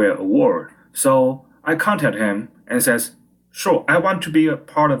software award. So I contacted him and says, sure, I want to be a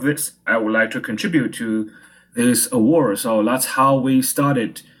part of this. I would like to contribute to this award. So that's how we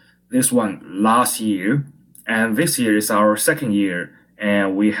started this one last year. And this year is our second year.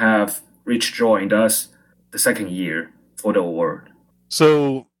 And we have Rich joined us the second year for the award.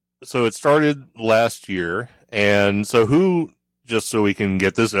 So it started last year. And so who, just so we can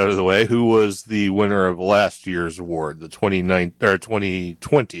get this out of the way, who was the winner of last year's award, the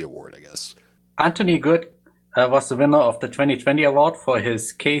 2020 award, I guess? Anthony Good was the winner of the 2020 award for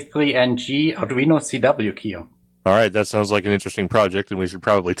his K3NG Arduino CW key. All right, that sounds like an interesting project, and we should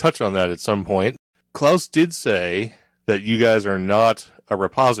probably touch on that at some point. Klaus did say that you guys are not a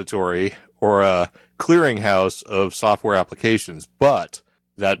repository or a clearinghouse of software applications, but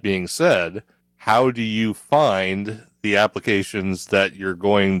that being said, how do you find the applications that you're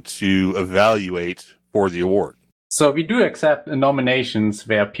going to evaluate for the award? So we do accept nominations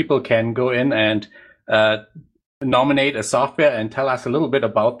where people can go in and nominate a software and tell us a little bit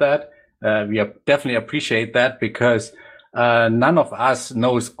about that. We definitely appreciate that because none of us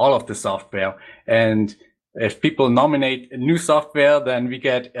knows all of the software. And if people nominate new software, then we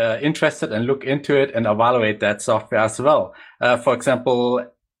get interested and look into it and evaluate that software as well. For example,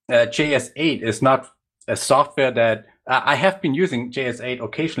 JS8 is not a software that I have been using JS8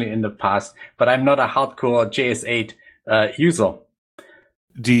 occasionally in the past, but I'm not a hardcore JS8 user.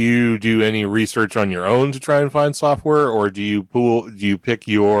 Do you do any research on your own to try and find software, or do you pick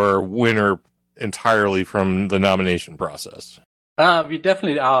your winner entirely from the nomination process? We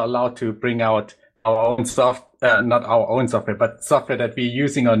definitely are allowed to bring out our own not our own software, but software that we're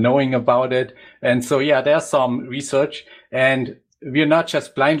using or knowing about it. And so, yeah, there's some research, and we're not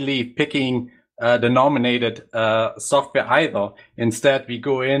just blindly picking the nominated software either. Instead, we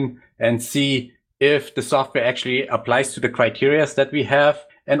go in and see if the software actually applies to the criteria that we have.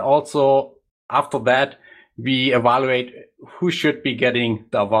 And also, after that, we evaluate who should be getting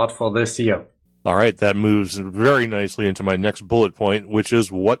the award for this year. All right, that moves very nicely into my next bullet point, which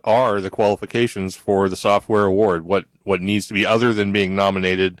is what are the qualifications for the software award? What needs to be, other than being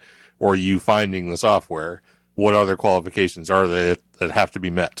nominated or you finding the software, what other qualifications are there that have to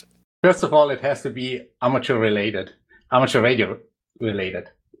be met? First of all, it has to be amateur radio related.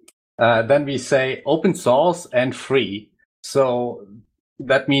 Then we say open source and free. So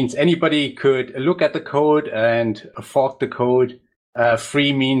that means anybody could look at the code and fork the code.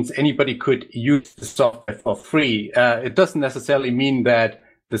 Free means anybody could use the software for free. It doesn't necessarily mean that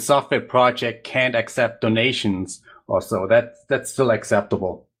the software project can't accept donations or so. That's still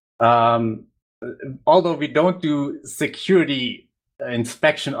acceptable. Although we don't do security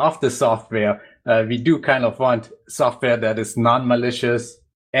inspection of the software, we do kind of want software that is non-malicious.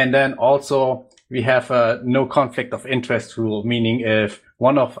 And then also we have a no conflict of interest rule, meaning if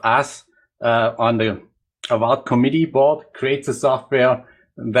one of us on the award committee board creates a software,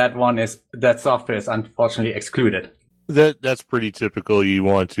 that software is unfortunately excluded. That's pretty typical. You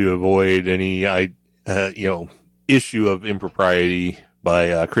want to avoid any issue of impropriety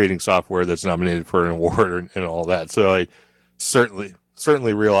by creating software that's nominated for an award and all that. So I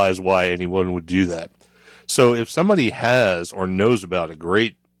certainly realize why anyone would do that. So if somebody has or knows about a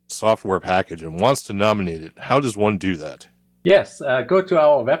great software package and wants to nominate it, how does one do that? Yes, go to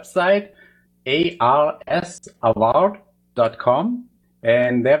our website, arsaward.com,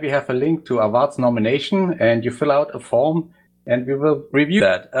 and there we have a link to awards nomination, and you fill out a form and we will review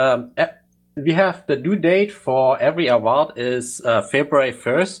that. We have the due date for every award is February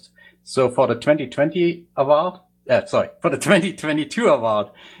 1st. So for the 2022 award,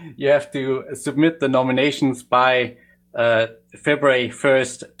 you have to submit the nominations by February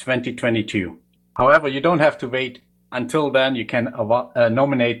 1st, 2022. However, you don't have to wait until then. You can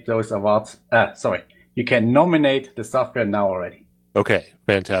nominate those awards. You can nominate the software now already. Okay,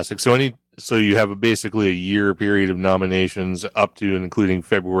 fantastic. So you have basically a year period of nominations up to and including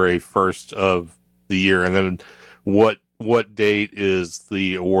February 1st of the year. And then what date is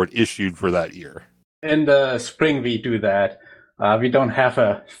the award issued for that year? In the spring, we do that. We don't have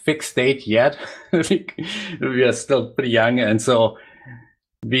a fixed date yet. We are still pretty young. And so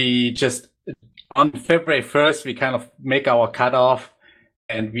we just, on February 1st, we kind of make our cutoff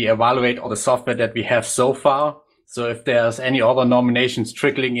and we evaluate all the software that we have so far. So if there's any other nominations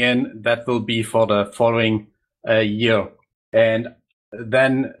trickling in, that will be for the following year. And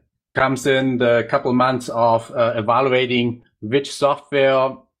then comes in the couple months of evaluating which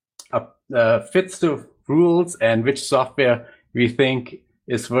software fits the rules and which software we think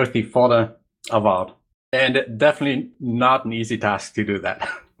is worthy for the award. And definitely not an easy task to do that.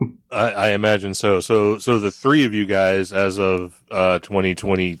 I imagine so. So the three of you guys, as of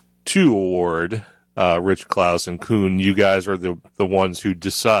 2022 award, Rich, Klaus, and Kuhn, you guys are the ones who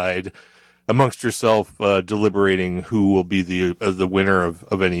decide amongst yourself, deliberating who will be the winner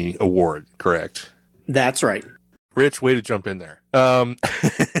of any award, correct? That's right. Rich, way to jump in there.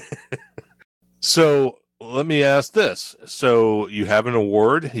 So let me ask this. So you have an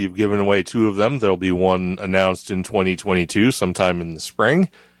award. You've given away two of them. There'll be one announced in 2022, sometime in the spring.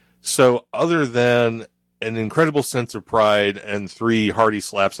 So other than an incredible sense of pride and 3 hearty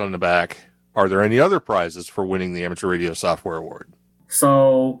slaps on the back, are there any other prizes for winning the Amateur Radio Software Award?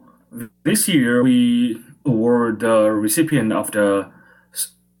 So this year, we award the recipient of the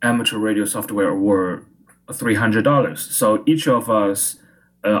Amateur Radio Software Award $300. So each of us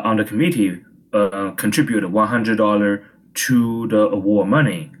on the committee contribute $100 to the award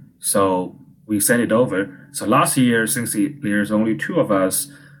money. So we send it over. So last year, since there's only 2 of us,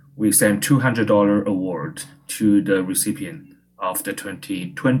 we sent $200 award to the recipient of the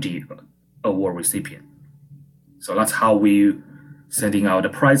 2020 award recipient. So that's how we sending out the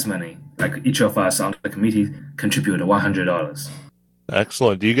prize money. Like each of us on the committee contribute $100.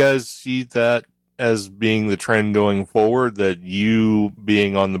 Excellent. Do you guys see that as being the trend going forward, that you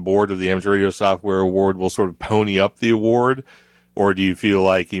being on the board of the Amateur Radio Software Award will sort of pony up the award? Or do you feel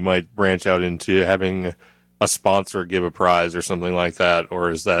like you might branch out into having a sponsor give a prize or something like that? Or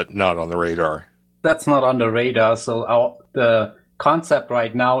is that not on the radar? That's not on the radar. So the concept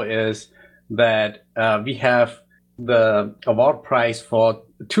right now is that we have the award prize for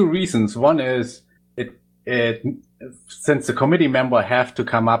 2 reasons. One is it since the committee member have to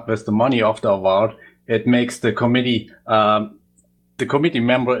come up with the money of the award, it makes the committee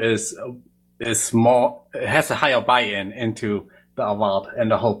member has a higher buy-in into the award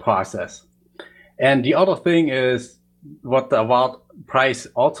and the whole process. And the other thing is what the award prize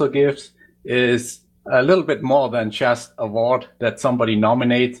also gives is a little bit more than just award that somebody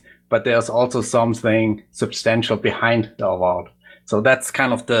nominates, but there's also something substantial behind the award. So that's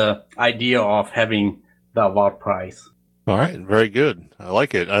kind of the idea of having the award prize. All right, very good. I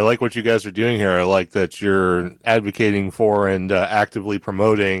like it. I like what you guys are doing here. I like that you're advocating for and actively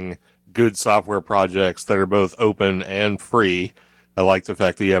promoting good software projects that are both open and free. I like the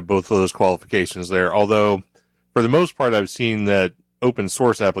fact that you have both of those qualifications there. Although, for the most part, I've seen that open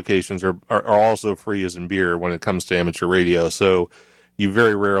source applications are also free as in beer when it comes to amateur radio. So you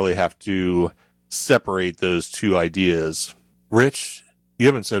very rarely have to separate those two ideas. Rich, you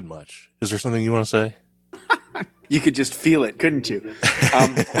haven't said much. Is there something you want to say? You could just feel it, couldn't you?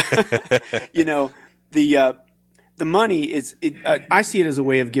 The money is, I see it as a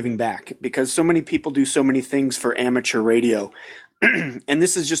way of giving back because so many people do so many things for amateur radio. And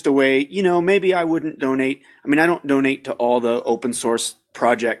this is just a way, maybe I wouldn't donate. I mean, I don't donate to all the open source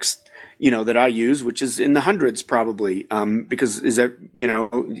projects, that I use, which is in the hundreds probably. Because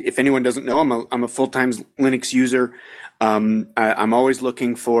if anyone doesn't know, I'm a full-time Linux user. I'm always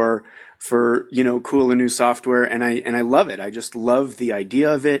looking for cool and new software, and I love it. I just love the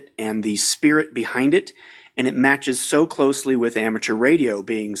idea of it and the spirit behind it, and it matches so closely with amateur radio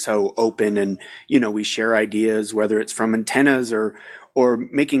being so open, and we share ideas, whether it's from antennas or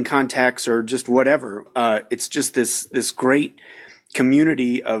making contacts or just whatever. It's just this great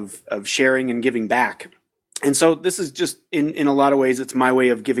community of sharing and giving back, and so this is just in a lot of ways, it's my way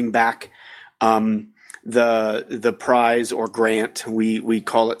of giving back. The prize or grant we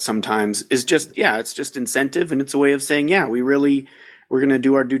call it sometimes is just it's just incentive, and it's a way of saying we're going to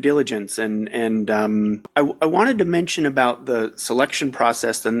do our due diligence, and I wanted to mention about the selection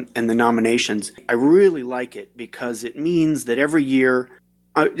process and the nominations. I really like it because it means that every year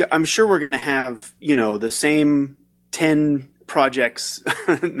I'm sure we're going to have the same 10 projects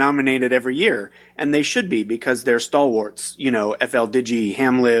nominated every year, and they should be because they're stalwarts. FL Digi,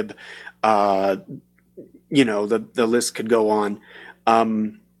 Hamlib. The list could go on.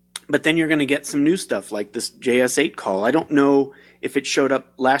 But then you're going to get some new stuff like this JS8Call. I don't know if it showed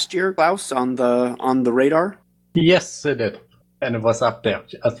up last year, Klaus, on the radar. Yes, it did. And it was up there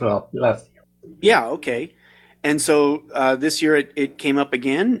as well last year. Yeah, okay. And so this year it came up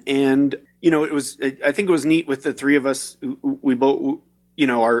again. And, I think it was neat with the three of us. We both,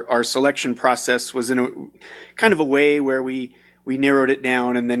 our selection process was in a kind of a way where we narrowed it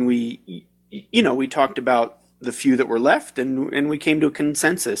down, and then we talked about the few that were left, and we came to a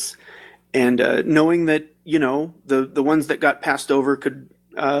consensus. And knowing that, the ones that got passed over could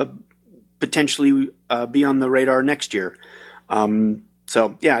potentially be on the radar next year.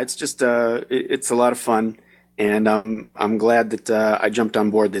 It's just it's a lot of fun, and I'm glad that I jumped on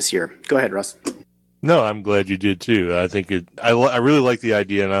board this year. Go ahead, Russ. No, I'm glad you did too. I think I really like the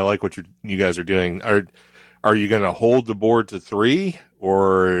idea, and I like what you guys are doing. Are you going to hold the board to 3,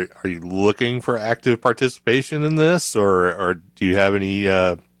 or are you looking for active participation in this, or do you have any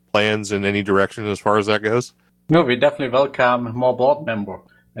plans in any direction as far as that goes? No, we definitely welcome more board member,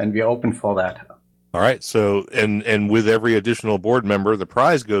 and we're open for that. All right. So, and with every additional board member, the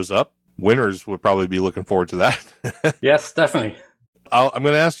prize goes up. Winners would probably be looking forward to that. Yes, definitely. I'm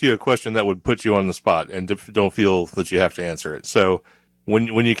going to ask you a question that would put you on the spot, and don't feel that you have to answer it. So,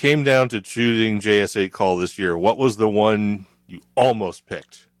 when you came down to choosing JS8Call this year, what was the one you almost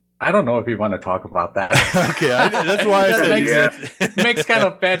picked? I don't know if we want to talk about that. Okay, that's why I said it makes kind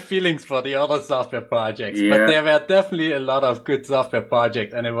of bad feelings for the other software projects. Yeah. But there were definitely a lot of good software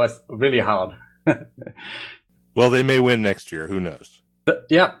projects, and it was really hard. Well, they may win next year. Who knows?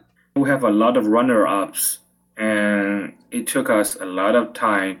 Yeah. We have a lot of runner-ups, and it took us a lot of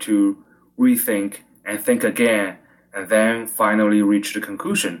time to rethink and think again, and then finally reach the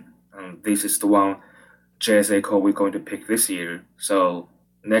conclusion. And this is the one JS8Call we're going to pick this year. So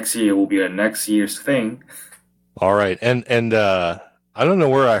next year will be a next year's thing. All right. And I don't know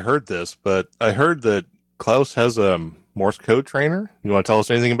where I heard this, but I heard that Klaus has a Morse code trainer. You want to tell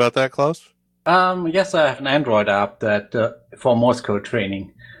us anything about that, Klaus? Yes, I have an Android app that for Morse code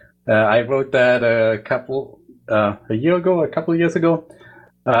training. I wrote that a couple years ago.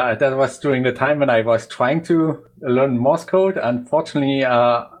 That was during the time when I was trying to learn Morse code. Unfortunately,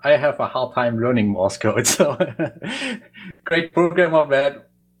 I have a hard time learning Morse code. So great programmer, but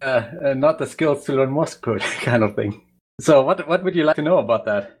not the skills to learn Morse code kind of thing. So what would you like to know about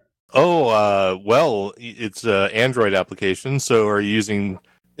that? Oh, well, it's an Android application. So are you using,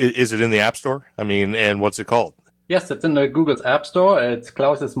 is it in the App Store? I mean, and what's it called? Yes, it's in the Google's App Store. It's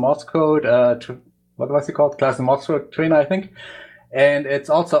Klaus's Morse code. What was it called? Klaus's Morse code trainer, I think. And it's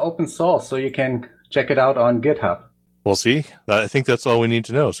also open source, so you can check it out on GitHub. Well, see, I think that's all we need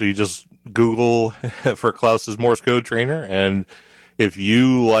to know. So you just Google for Klaus's Morse code trainer, and if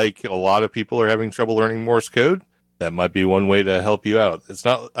you, like a lot of people, are having trouble learning Morse code, that might be one way to help you out. It's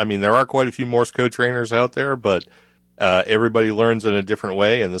not, I mean, there are quite a few Morse code trainers out there, but everybody learns in a different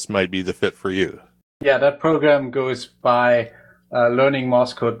way, and this might be the fit for you. Yeah, that program goes by learning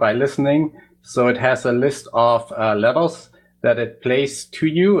Morse code by listening. So it has a list of letters that it plays to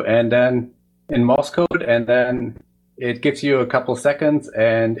you, and then in Morse code, and then it gives you a couple seconds,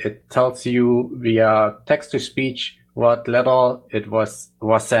 and it tells you via text-to-speech what letter it was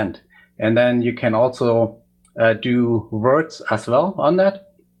sent. And then you can also do words as well on that.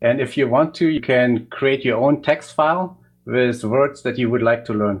 And if you want to, you can create your own text file with words that you would like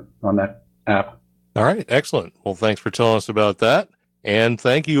to learn on that app. All right, excellent. Well, thanks for telling us about that. And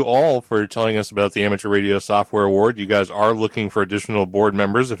thank you all for telling us about the Amateur Radio Software Award. You guys are looking for additional board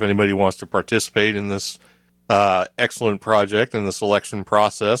members. If anybody wants to participate in this excellent project and the selection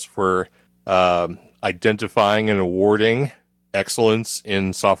process for identifying and awarding excellence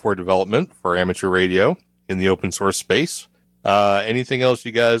in software development for amateur radio in the open source space. Anything else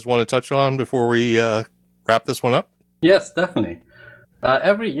you guys want to touch on before we wrap this one up? Yes, definitely.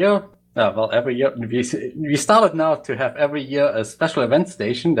 Every year we started now to have every year a special event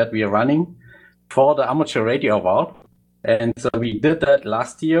station that we are running for the Amateur Radio Award. And so we did that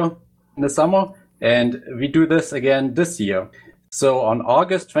last year in the summer, and we do this again this year. So on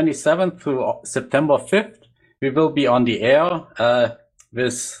August 27th through September 5th, we will be on the air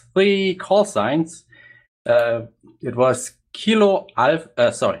with 3 call signs. It was Kilo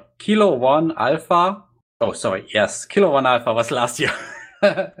 1 Alpha. Oh, sorry. Yes, Kilo 1 Alpha was last year.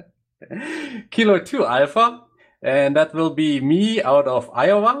 Kilo 2 Alpha, and that will be me out of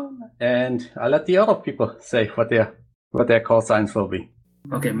Iowa, and I'll let the other people say what their call signs will be.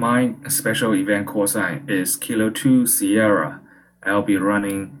 Okay, my special event call sign is Kilo 2 Sierra. I'll be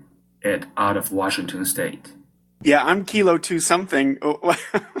running it out of Washington State. Yeah, I'm Kilo 2 something.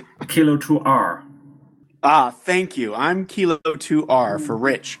 Kilo 2R. Thank you. I'm Kilo 2R for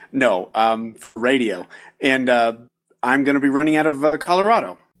Rich. No, for radio. And I'm going to be running out of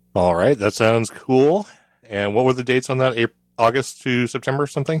Colorado. All right, that sounds cool. And what were the dates on that? August to September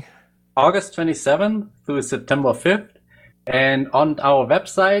something? August 27th through September 5th. And on our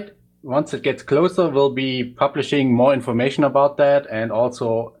website, once it gets closer, we'll be publishing more information about that, and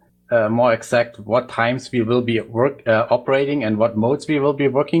also more exact what times we will be operating and what modes we will be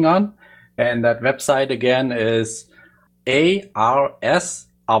working on. And that website again is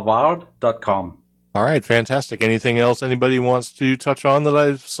arsaward.com. All right, fantastic. Anything else anybody wants to touch on that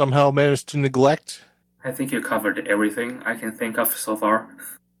I've somehow managed to neglect? I think you covered everything I can think of so far.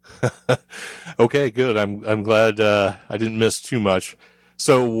 Okay, good. I'm glad I didn't miss too much.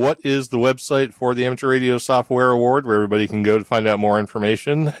 So what is the website for the Amateur Radio Software Award where everybody can go to find out more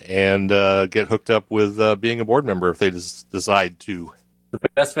information and get hooked up with being a board member if they decide to? The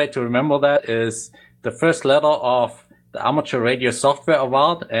best way to remember that is the first letter of the Amateur Radio Software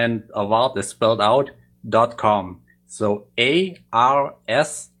Award, and award is spelled out .com. So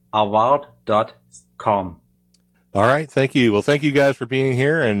arsaward.com. All right, thank you. Well, thank you guys for being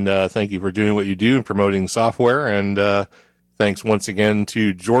here, and thank you for doing what you do and promoting software. And thanks once again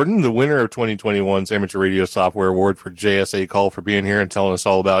to Jordan, the winner of 2021's Amateur Radio Software Award for JS8Call, for being here and telling us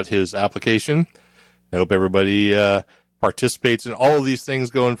all about his application. I hope everybody participates in all of these things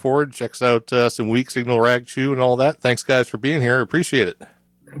going forward, checks out some Weak Signal Rag Chew and all that. Thanks, guys, for being here. Appreciate it.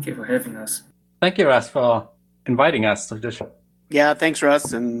 Thank you for having us. Thank you, Russ, for inviting us to the show. Yeah, thanks,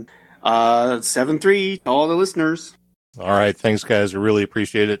 Russ. And 7-3 to all the listeners. All right. Thanks, guys. I really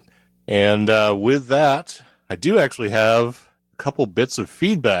appreciate it. And with that, I do actually have a couple bits of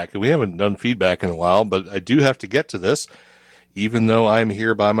feedback. We haven't done feedback in a while, but I do have to get to this, even though I'm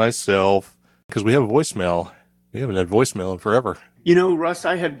here by myself, because we have a voicemail. We haven't had voicemail in forever. You know, Russ,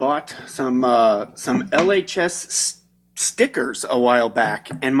 I had bought some LHS stickers a while back,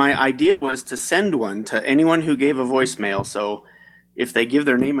 and my idea was to send one to anyone who gave a voicemail. So if they give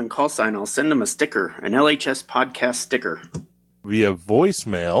their name and call sign, I'll send them a sticker, an LHS podcast sticker. We have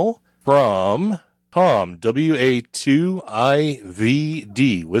voicemail from Tom,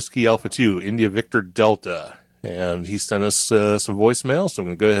 WA2IVD, Whiskey Alpha 2, India Victor Delta. And he sent us some voicemail, so I'm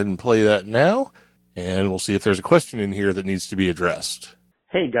going to go ahead and play that now. And we'll see if there's a question in here that needs to be addressed.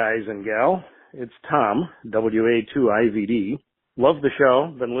 Hey, guys and gal. It's Tom, WA2IVD. Love the show.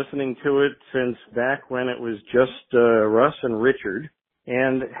 Been listening to it since back when it was just Russ and Richard.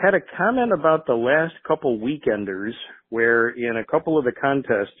 And had a comment about the last couple weekenders where in a couple of the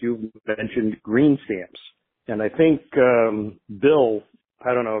contests you mentioned green stamps. And I think Bill,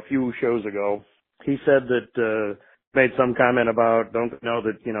 I don't know, a few shows ago, he said that made some comment about, don't know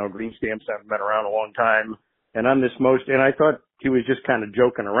that, you know, green stamps haven't been around a long time. And on this and I thought he was just kind of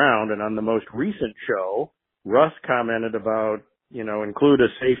joking around. And on the most recent show, Russ commented about, include a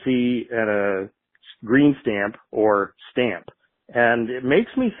safety and a green stamp or stamp. And it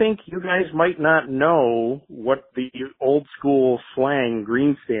makes me think you guys might not know what the old school slang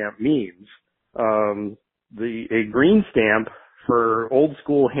green stamp means. A green stamp for old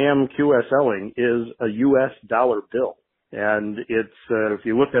school ham QSLing is a U.S. dollar bill. And it's, if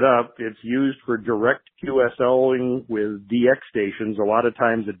you look it up, it's used for direct QSLing with DX stations. A lot of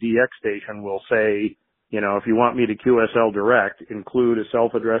times a DX station will say, if you want me to QSL direct, include a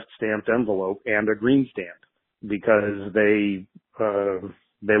self-addressed stamped envelope and a green stamp, because they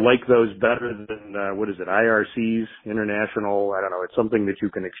like those better than, IRCs, international, I don't know, it's something that you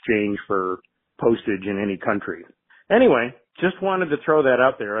can exchange for postage in any country. Anyway, just wanted to throw that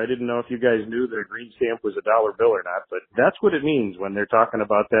out there. I didn't know if you guys knew that a green stamp was a dollar bill or not, but that's what it means when they're talking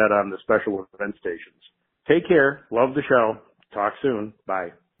about that on the special event stations. Take care. Love the show. Talk soon.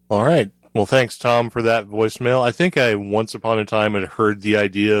 Bye. All right. Well, thanks, Tom, for that voicemail. I think I once upon a time had heard the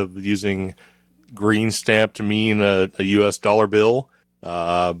idea of using green stamp to mean a U.S. dollar bill,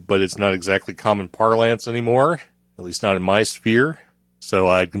 but it's not exactly common parlance anymore, at least not in my sphere, so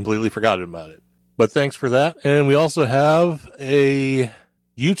I completely forgot about it. But thanks for that. And we also have a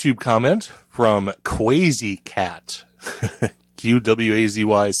YouTube comment from QuazyCat,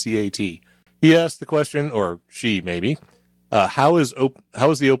 QWAZYCAT. He asked the question, or she maybe, how is the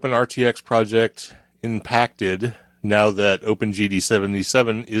OpenRTX project impacted now that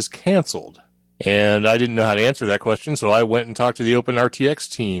OpenGD77 is canceled? And I didn't know how to answer that question, so I went and talked to the OpenRTX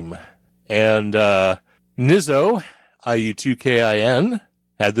team. And Nizzo, IU2KIN,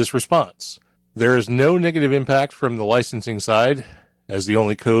 had this response. There is no negative impact from the licensing side, as the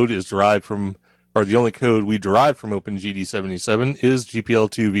only code we derive from OpenGD77 is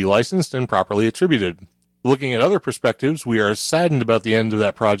GPL2V licensed and properly attributed. Looking at other perspectives, we are saddened about the end of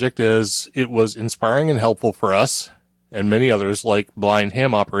that project, as it was inspiring and helpful for us and many others like blind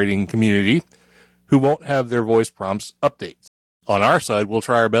ham operating community who won't have their voice prompts updates. On our side, we'll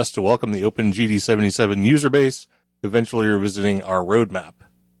try our best to welcome the OpenGD77 user base, eventually revisiting our roadmap,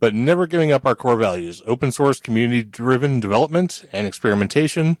 but never giving up our core values, open source, community-driven development and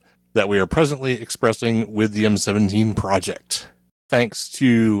experimentation that we are presently expressing with the M17 project. Thanks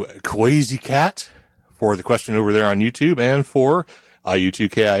to QuazyCat for the question over there on YouTube, and for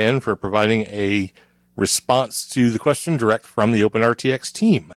IU2KIN for providing a response to the question direct from the OpenRTX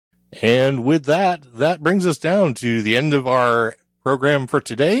team. And with that brings us down to the end of our program for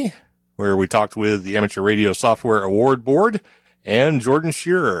today, where we talked with the Amateur Radio Software Award Board and Jordan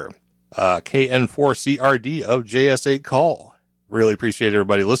Shearer, KN4CRD of JS8Call. Really appreciate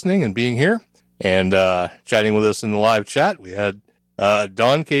everybody listening and being here and chatting with us in the live chat. We had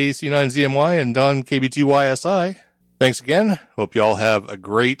Don KC9ZMY and Don KB2YSI. Thanks again. Hope you all have a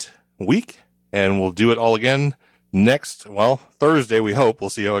great week, and we'll do it all again next, Thursday, we hope. We'll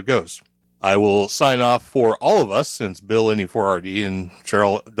see how it goes. I will sign off for all of us, since Bill NE4RD and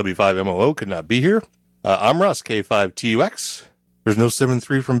Cheryl W5MOO could not be here. I'm Russ, K5TUX. There's no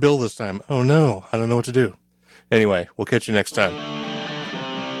 7-3 from Bill this time. Oh no, I don't know what to do. Anyway, we'll catch you next time.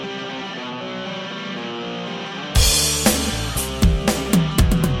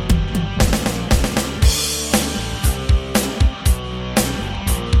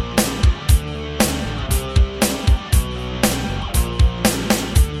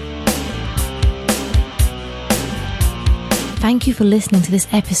 Thank you for listening to this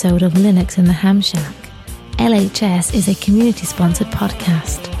episode of Linux in the Ham Shack. LHS is a community-sponsored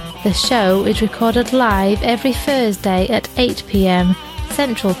podcast. The show is recorded live every Thursday at 8 p.m.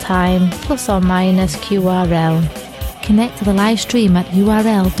 Central Time, ± QRL. Connect to the live stream at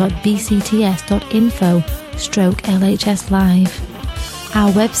url.bcts.info/LHS Live.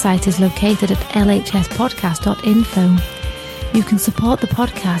 Our website is located at lhspodcast.info. You can support the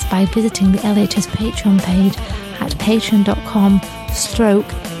podcast by visiting the LHS Patreon page at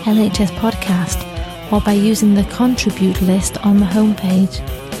patreon.com/LHS Podcast, or by using the contribute list on the homepage.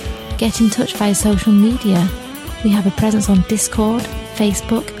 Get in touch via social media. We have a presence on Discord,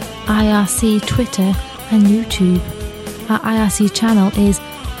 Facebook, IRC, Twitter, and YouTube. Our IRC channel is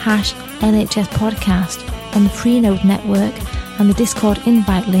 #LHS Podcast on the Freenode network, and the Discord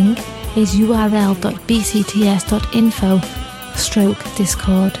invite link is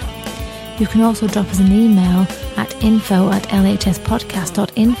url.bcts.info/Discord. You can also drop us an email at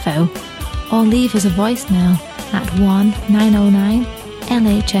info@lhspodcast.info, or leave us a voicemail at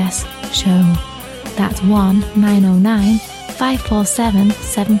 1-909-LHS-SHOW. That's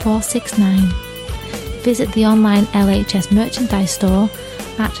 1-909-547-7469. Visit the online LHS merchandise store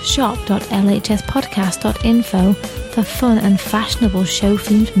at shop.lhspodcast.info for fun and fashionable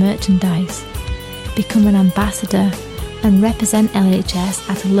show-themed merchandise. become an ambassador and represent LHS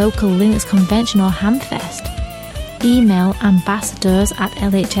at a local Linux convention or Hamfest. Email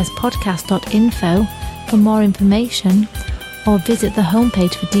ambassadors@lhspodcast.info for more information or visit the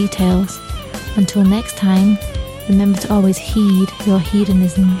homepage for details. Until next time, remember to always heed your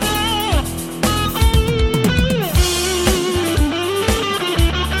hedonism.